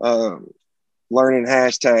 learning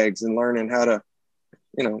hashtags and learning how to,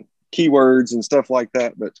 you know, keywords and stuff like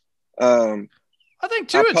that. But I think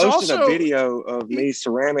too, I posted a video of me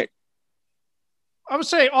ceramic. I would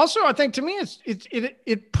say also, I think to me,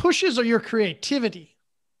 it pushes your creativity.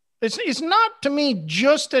 It's not to me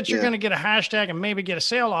just that you're going to get a hashtag and maybe get a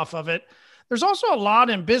sale off of it. There's also a lot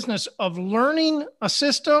in business of learning a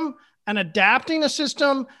system and adapting a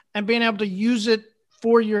system and being able to use it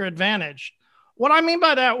for your advantage. What I mean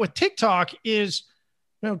by that with TikTok is,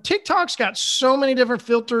 you know, TikTok's got so many different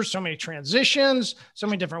filters, so many transitions, so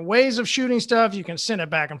many different ways of shooting stuff. You can send it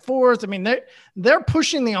back and forth. I mean, they're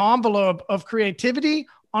pushing the envelope of creativity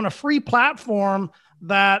on a free platform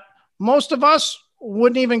that most of us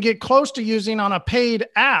wouldn't even get close to using on a paid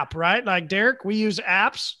app, right? Like Derek, we use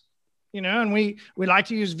apps, you know, and we like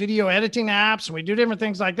to use video editing apps, and we do different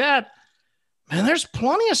things like that. Man, there's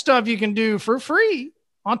plenty of stuff you can do for free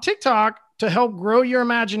on TikTok to help grow your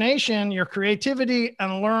imagination, your creativity,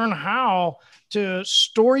 and learn how to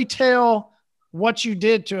storytell what you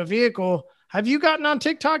did to a vehicle. Have you gotten on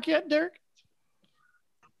TikTok yet, Derek?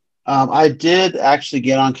 I did actually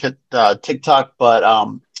get on TikTok, but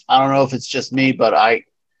I don't know if it's just me, but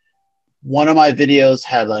one of my videos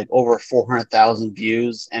had like over 400,000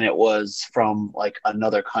 views, and it was from like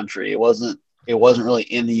another country. It wasn't really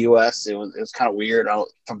in the US. It was kind of weird.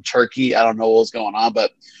 From Turkey. I don't know what was going on,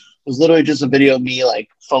 but it was literally just a video of me like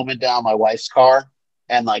foaming down my wife's car.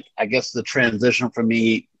 And like, I guess the transition from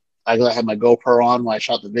me, I had my GoPro on when I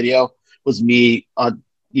shot the video, was me,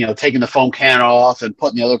 you know, taking the foam can off and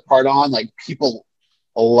putting the other part on. Like, people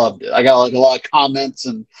loved it. I got like a lot of comments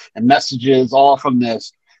and messages all from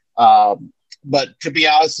this. But to be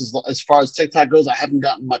honest, as far as TikTok goes, I haven't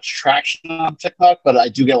gotten much traction on TikTok, but I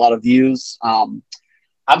do get a lot of views. I'm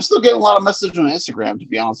still getting a lot of messages on Instagram, to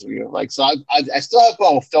be honest with you. Like, so I still have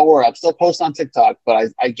both. Don't worry, I'm still posting on TikTok,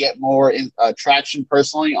 but I get more traction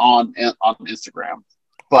personally on Instagram.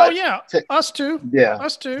 But us too. Yeah,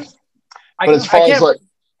 us too. But as far as like,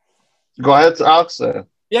 go ahead, Alex.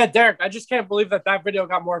 Yeah, Derek, I just can't believe that video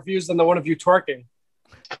got more views than the one of you twerking.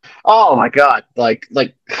 Oh my god! Like.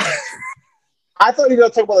 I thought you were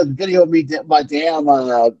going to talk about the video of me, my damn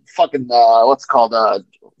fucking, what's it called,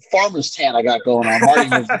 farmer's tan I got going on. Marty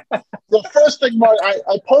goes, the first thing, Marty,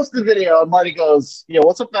 I posted the video, and Marty goes,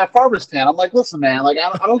 what's up with that farmer's tan? I'm like, listen, man, like,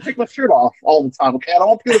 I don't take my shirt off all the time, okay? I don't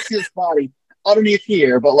want people to see this body underneath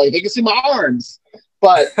here, but, like, they can see my arms.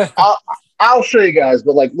 But I'll show you guys,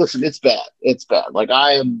 but, like, listen, it's bad. It's bad. Like,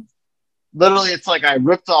 I am, literally, it's like I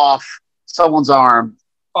ripped off someone's arm.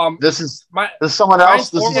 This is someone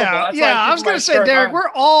else. I was gonna say, Derek, we're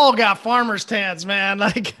all got farmers tans, man.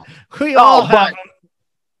 Like we all have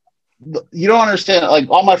them. You don't understand. Like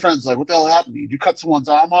all my friends, like, what the hell happened to you? Did you cut someone's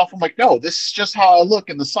arm off? I'm like, no, this is just how I look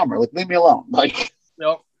in the summer. Like, leave me alone. Like,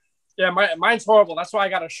 nope. Yeah, mine's horrible. That's why I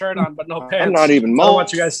got a shirt on, but no pants. I'm not even. I don't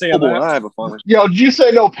want you guys seeing that. I have a farmer's. Yo, did you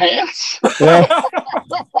say no pants? Yeah.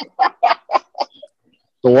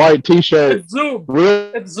 The white T-shirt. It's Zoom.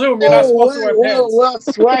 It's Zoom. You're not supposed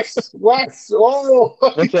to wear pants. Wes. Oh,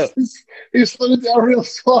 he's putting it down real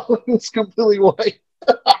slow. It's completely white.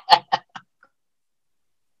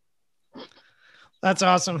 That's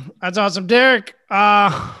awesome. That's awesome, Derek.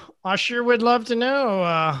 I sure would love to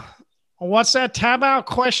know what's that tab out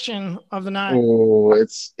question of the night. Oh,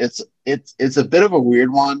 it's a bit of a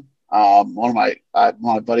weird one. One of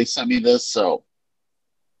my buddies sent me this, so.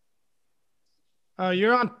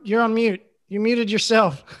 You're on mute. You muted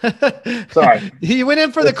yourself. Sorry. You went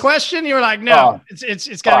in for the question. You were like, no,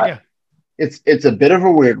 it's gotta go. It's a bit of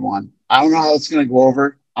a weird one. I don't know how it's going to go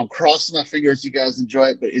over. I'm crossing my fingers you guys enjoy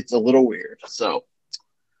it, but it's a little weird. So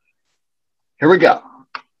here we go.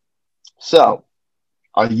 So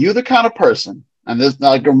are you the kind of person, and this,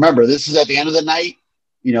 like, remember, this is at the end of the night,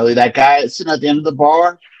 that guy that's sitting at the end of the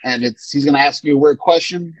bar, and he's going to ask you a weird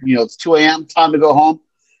question. It's 2 a.m., time to go home.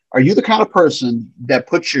 Are you the kind of person that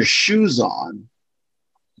puts your shoes on,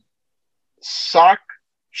 sock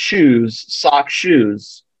shoes,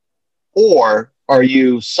 or are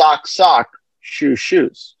you sock,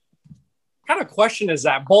 shoes? What kind of question is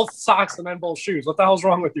that? Both socks and then both shoes. What the hell's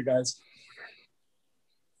wrong with you guys?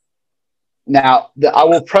 Now, I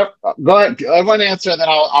will go ahead. Everyone answer, and then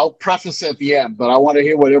I'll preface it at the end, but I want to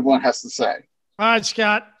hear what everyone has to say. All right,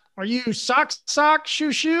 Scott. Are you sock,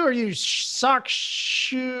 shoe? Or are you sock,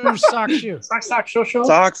 shoe? Sock, shoe, shoe?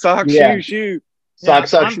 Sock, yeah. shoe.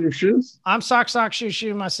 Shoes? I'm sock,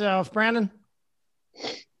 shoe myself. Brandon?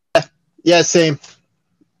 Yeah, same.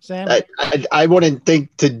 Sam? I wouldn't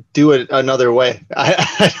think to do it another way.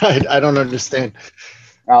 I don't understand.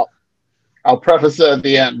 I'll preface it at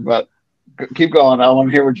the end, but keep going. I want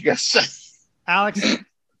to hear what you guys say. Alex?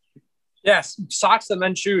 Yes, socks and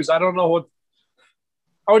then shoes. I don't know what.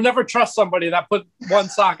 I would never trust somebody that put one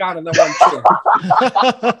sock on and then one shoe.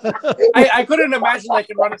 I couldn't imagine they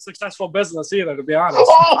could run a successful business either, to be honest.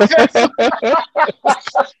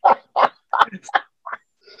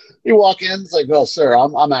 You walk in, it's like, oh, sir,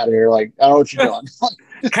 I'm out of here. Like, I don't know what you're doing.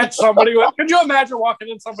 Catch somebody. Could you imagine walking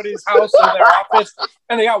in somebody's house or their office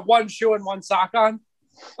and they got one shoe and one sock on?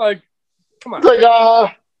 Like, come on. It's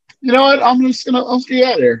like, you know what? I'm just get out of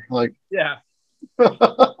here. Like, yeah.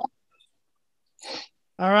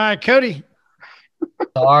 All right, Cody.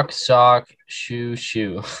 Sock,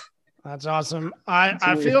 shoe. That's awesome.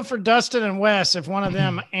 I feel for Dustin and Wes if one of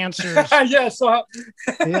them answers. Yeah. So.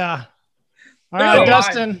 Yeah. All right,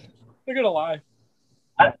 Dustin. They're gonna lie.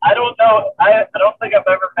 I don't know. I don't think I've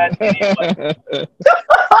ever met anyone.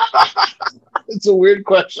 It's a weird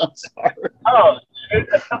question. I'm sorry. Oh,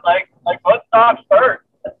 like both socks first.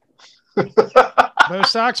 Both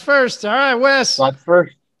socks first. All right, Wes. Socks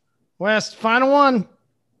first. Wes, final one.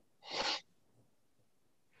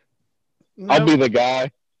 I'll be the guy.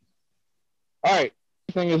 All right.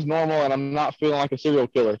 Everything is normal and I'm not feeling like a serial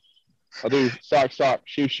killer. I'll do sock,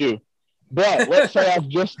 shoe. But let's say I've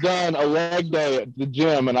just done a leg day at the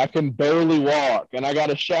gym and I can barely walk and I got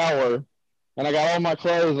a shower and I got all my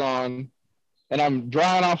clothes on and I'm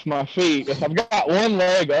drying off my feet. If I've got one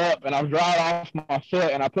leg up and I've dried off my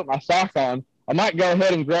foot and I put my sock on, I might go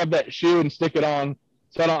ahead and grab that shoe and stick it on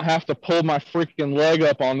so I don't have to pull my freaking leg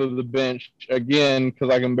up onto the bench again because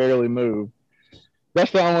I can barely move.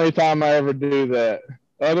 That's the only time I ever do that.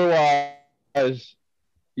 Otherwise,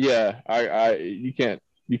 Yeah, you can't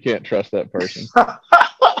trust that person.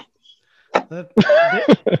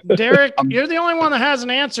 Derek, you're the only one that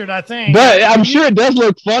hasn't answered, I think. But I'm sure it does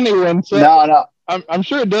look funny when. No. I'm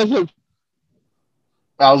sure it does look.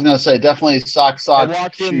 I was gonna say definitely sock.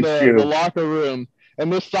 Walks in the locker room,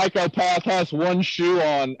 and this psychopath has one shoe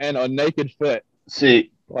on and a naked foot.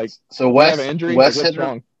 See, like so Wes hit it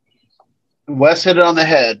on the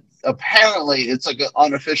head. Apparently, it's like an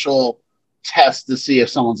unofficial test to see if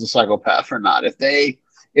someone's a psychopath or not. If they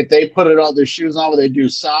put it all their shoes on, where they do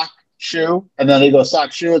sock shoe, and then they go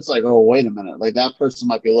sock shoe, it's like, oh, wait a minute, like that person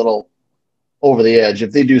might be a little over the edge.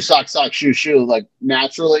 If they do sock shoe like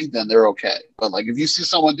naturally, then they're okay. But like if you see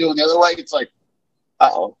someone doing the other way, it's like,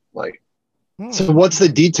 uh-oh, like. So what's the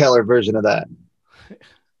detailer version of that?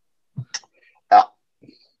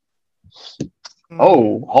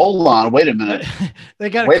 Oh, hold on, wait a minute. They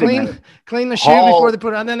got to clean the shoe before they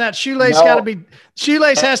put it on. Then that shoelace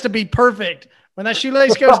has to be perfect. When that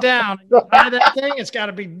shoelace goes down, tie that thing, it's got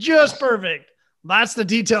to be just perfect. That's the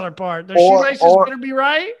detailer part. The shoelaces better be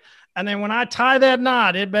right. And then when I tie that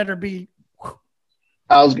knot, it better be.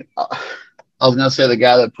 I was gonna say the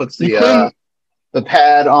guy that puts the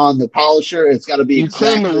pad on the polisher. It's got to be. You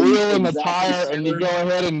clean the wheel and the tire, and you go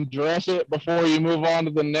ahead and dress it before you move on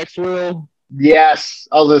to the next wheel. Yes.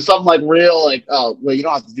 Oh, there's something like real, like, oh, well, you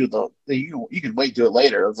don't have to do you can wait to do it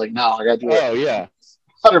later. I was like, no, I got to do it. Oh yeah,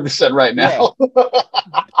 100% right now.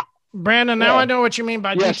 Yeah. Brandon, now I know what you mean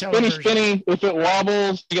by detail. Spinny. If it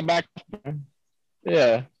wobbles, take it back.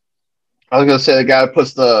 Yeah. I was gonna say the guy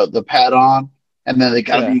puts the pad on, and then they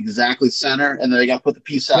gotta be exactly center, and then they gotta put the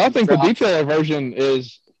piece out. I think the detailer version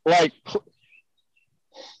is like.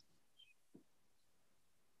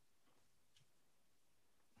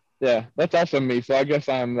 Yeah, that's also me. So I guess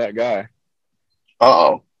I'm that guy.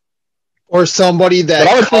 Uh-oh. Or somebody that.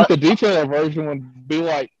 But I would think the detailer version would be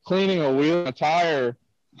like cleaning a wheel and a tire,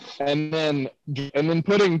 and then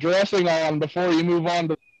putting dressing on before you move on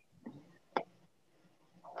to.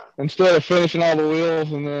 Instead of finishing all the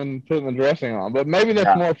wheels and then putting the dressing on. But maybe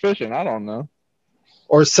that's more efficient. I don't know.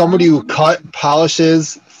 Or somebody who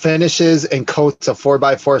polishes, finishes, and coats a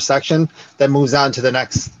 4x4 section that moves on to the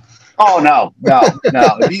next. Oh, no.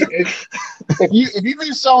 If you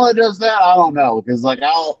think someone that does that, I don't know. Because, like,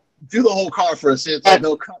 I'll do the whole car for a sit. Like,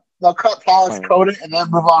 they'll cut, polish, coat it, and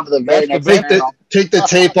then move on to the very next take the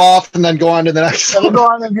tape off and then go on to the next one. Go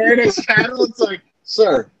on to the very next panel. It's like,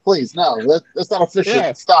 sir, please, no. That's not efficient.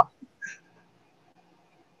 Yeah. Stop.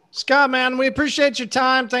 Scott, man, we appreciate your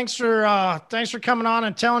time. Thanks for coming on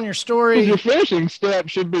and telling your story. Your finishing step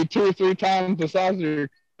should be 2 or 3 times the size of your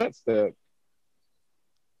cut step.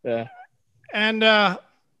 Yeah. And I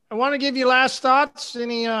want to give you last thoughts.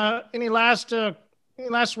 Any last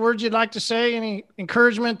words you'd like to say? Any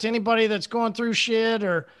encouragement to anybody that's going through shit,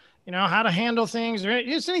 or how to handle things? Or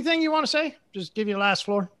is anything you want to say? Just give you the last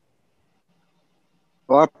floor.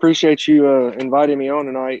 Well, I appreciate you inviting me on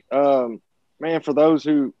tonight. Man, for those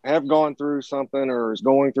who have gone through something or is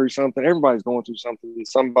going through something, everybody's going through something.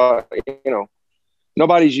 Somebody,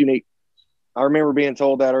 nobody's unique. I remember being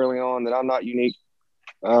told that early on, that I'm not unique.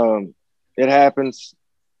 It happens.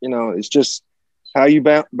 It's just how you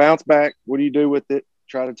bounce back. What do you do with it?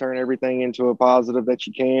 Try to turn everything into a positive that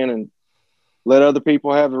you can, and let other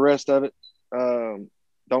people have the rest of it.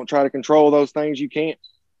 Don't try to control those things you can't.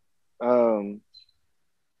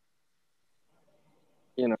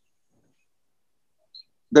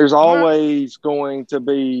 There's always going to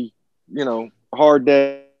be, hard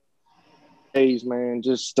days, man.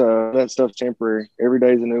 Just that stuff's temporary. Every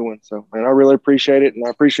day's a new one. So, man, I really appreciate it, and I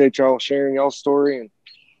appreciate y'all sharing y'all's story.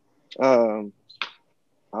 And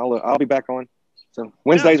I'll be back on. So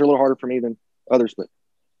Wednesdays are a little harder for me than others, but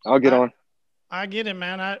I'll get on. I get it,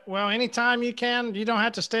 man. Anytime you can, you don't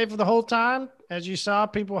have to stay for the whole time. As you saw,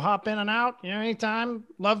 people hop in and out. Anytime,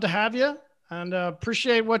 love to have you, and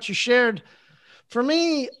appreciate what you shared. For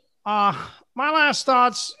me, my last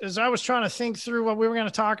thoughts as I was trying to think through what we were going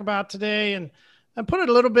to talk about today, and put it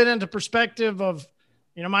a little bit into perspective of,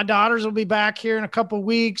 my daughters will be back here in a couple of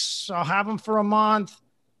weeks. I'll have them for a month.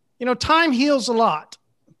 Time heals a lot.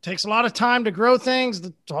 It takes a lot of time to grow things.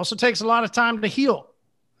 It also takes a lot of time to heal.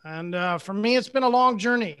 And for me, it's been a long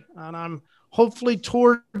journey, and I'm hopefully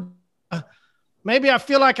toward maybe I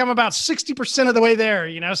feel like I'm about 60% of the way there.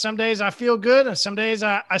 Some days I feel good, and some days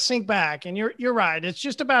I sink back. And you're right. It's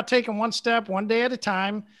just about taking one step, one day at a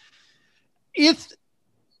time.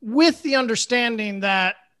 With the understanding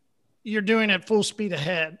that you're doing it full speed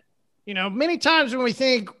ahead. Many times when we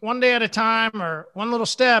think one day at a time or one little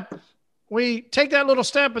step, we take that little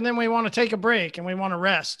step and then we want to take a break and we want to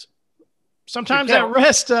rest. Sometimes that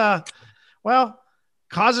rest,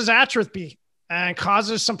 causes atrophy and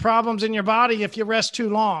causes some problems in your body if you rest too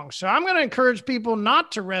long. So I'm going to encourage people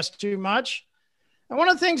not to rest too much. And one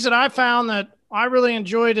of the things that I found that I really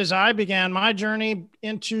enjoyed as I began my journey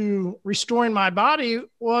into restoring my body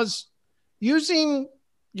was using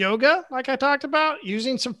yoga, like I talked about,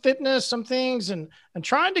 using some fitness, some things, and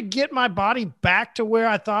trying to get my body back to where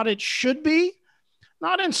I thought it should be,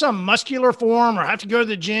 not in some muscular form or have to go to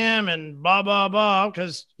the gym and blah, blah, blah,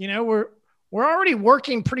 because, you know, we're already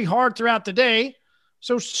working pretty hard throughout the day.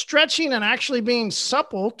 So stretching and actually being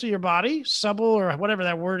supple to your body, supple or whatever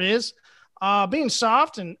that word is, being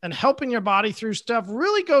soft and helping your body through stuff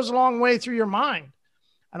really goes a long way through your mind.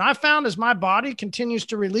 And I found as my body continues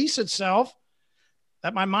to release itself,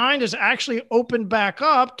 that my mind is actually opened back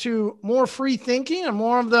up to more free thinking and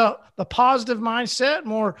more of the positive mindset,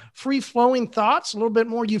 more free flowing thoughts, a little bit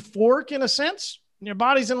more euphoric in a sense. And your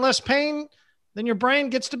body's in less pain, then your brain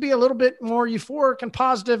gets to be a little bit more euphoric and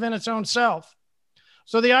positive in its own self.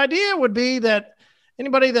 So the idea would be that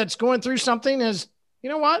anybody that's going through something is, you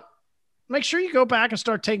know what? Make sure you go back and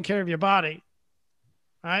start taking care of your body.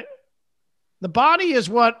 All right. The body is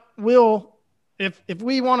what will, if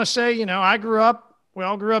we want to say, you know, we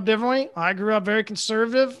all grew up differently. I grew up very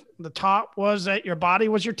conservative. The top was that your body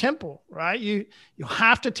was your temple, right? You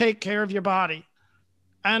have to take care of your body.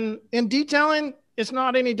 And in detailing, it's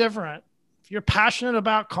not any different. If you're passionate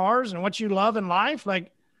about cars and what you love in life,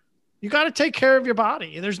 like, you got to take care of your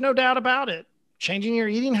body. There's no doubt about it. Changing your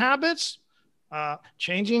eating habits,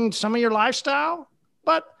 changing some of your lifestyle,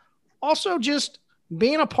 but also just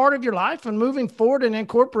being a part of your life and moving forward and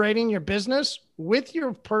incorporating your business with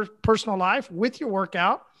your personal life, with your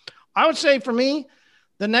workout. I would say for me,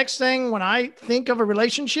 the next thing when I think of a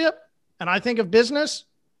relationship and I think of business,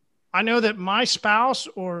 I know that my spouse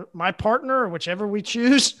or my partner or whichever we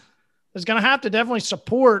choose is going to have to definitely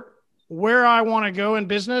support where I want to go in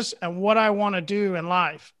business and what I want to do in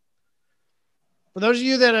life. For those of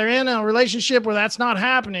you that are in a relationship where that's not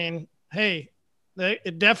happening, hey,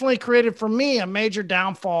 it definitely created for me a major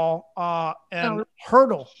downfall and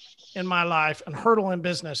hurdle in my life and hurdle in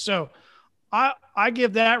business. So I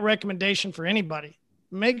give that recommendation for anybody.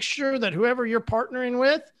 Make sure that whoever you're partnering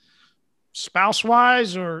with,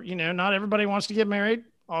 spouse-wise, or, you know, not everybody wants to get married,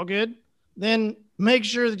 all good. Then make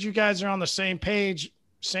sure that you guys are on the same page,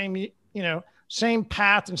 same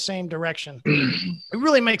path and same direction. It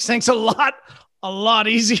really makes things a lot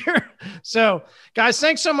easier. So guys,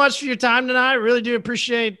 thanks so much for your time tonight. I really do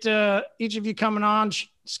appreciate each of you coming on.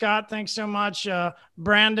 Scott, thanks so much.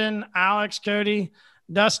 Brandon, Alex, Cody,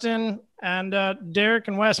 Dustin, and Derek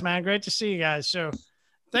and Wes, man. Great to see you guys. So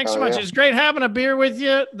thanks so much. Yeah. It's great having a beer with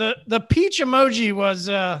you. The peach emoji was,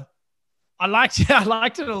 I liked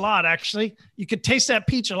it a lot, actually. You could taste that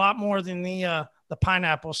peach a lot more than the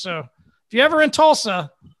pineapple. So if you're ever in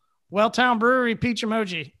Tulsa, Welltown Brewery, peach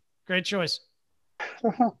emoji. Great choice.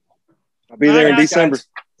 I'll be there in December. Guys.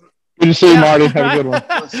 Good to see you, Marty. Have a good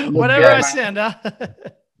one. Whatever I send, huh?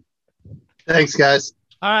 Thanks, guys.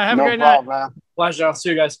 All right. Have a great night. Man. Pleasure. I'll see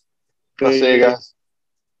you guys. I'll see you guys.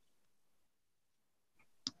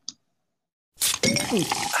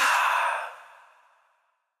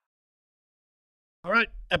 All right.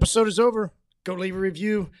 Episode is over. Go leave a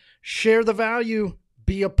review. Share the value.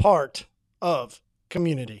 Be a part of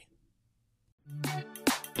community.